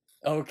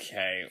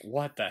 Okay,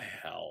 what the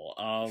hell?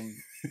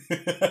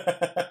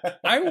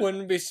 I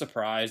wouldn't be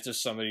surprised if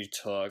somebody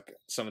took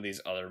some of these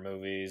other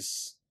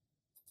movies.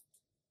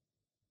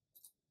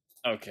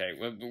 Okay,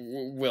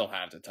 we'll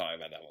have to talk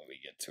about that when we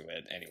get to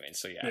it. Anyway,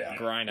 so yeah.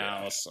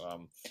 Grindhouse,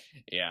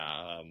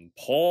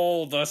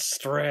 pull the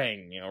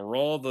string,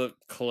 roll the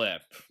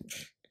clip.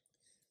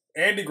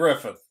 Andy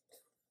Griffith.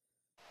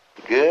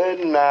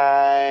 Good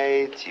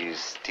night, you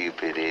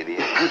stupid idiot.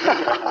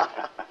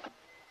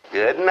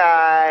 Good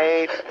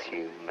night,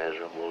 you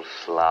miserable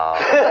slob.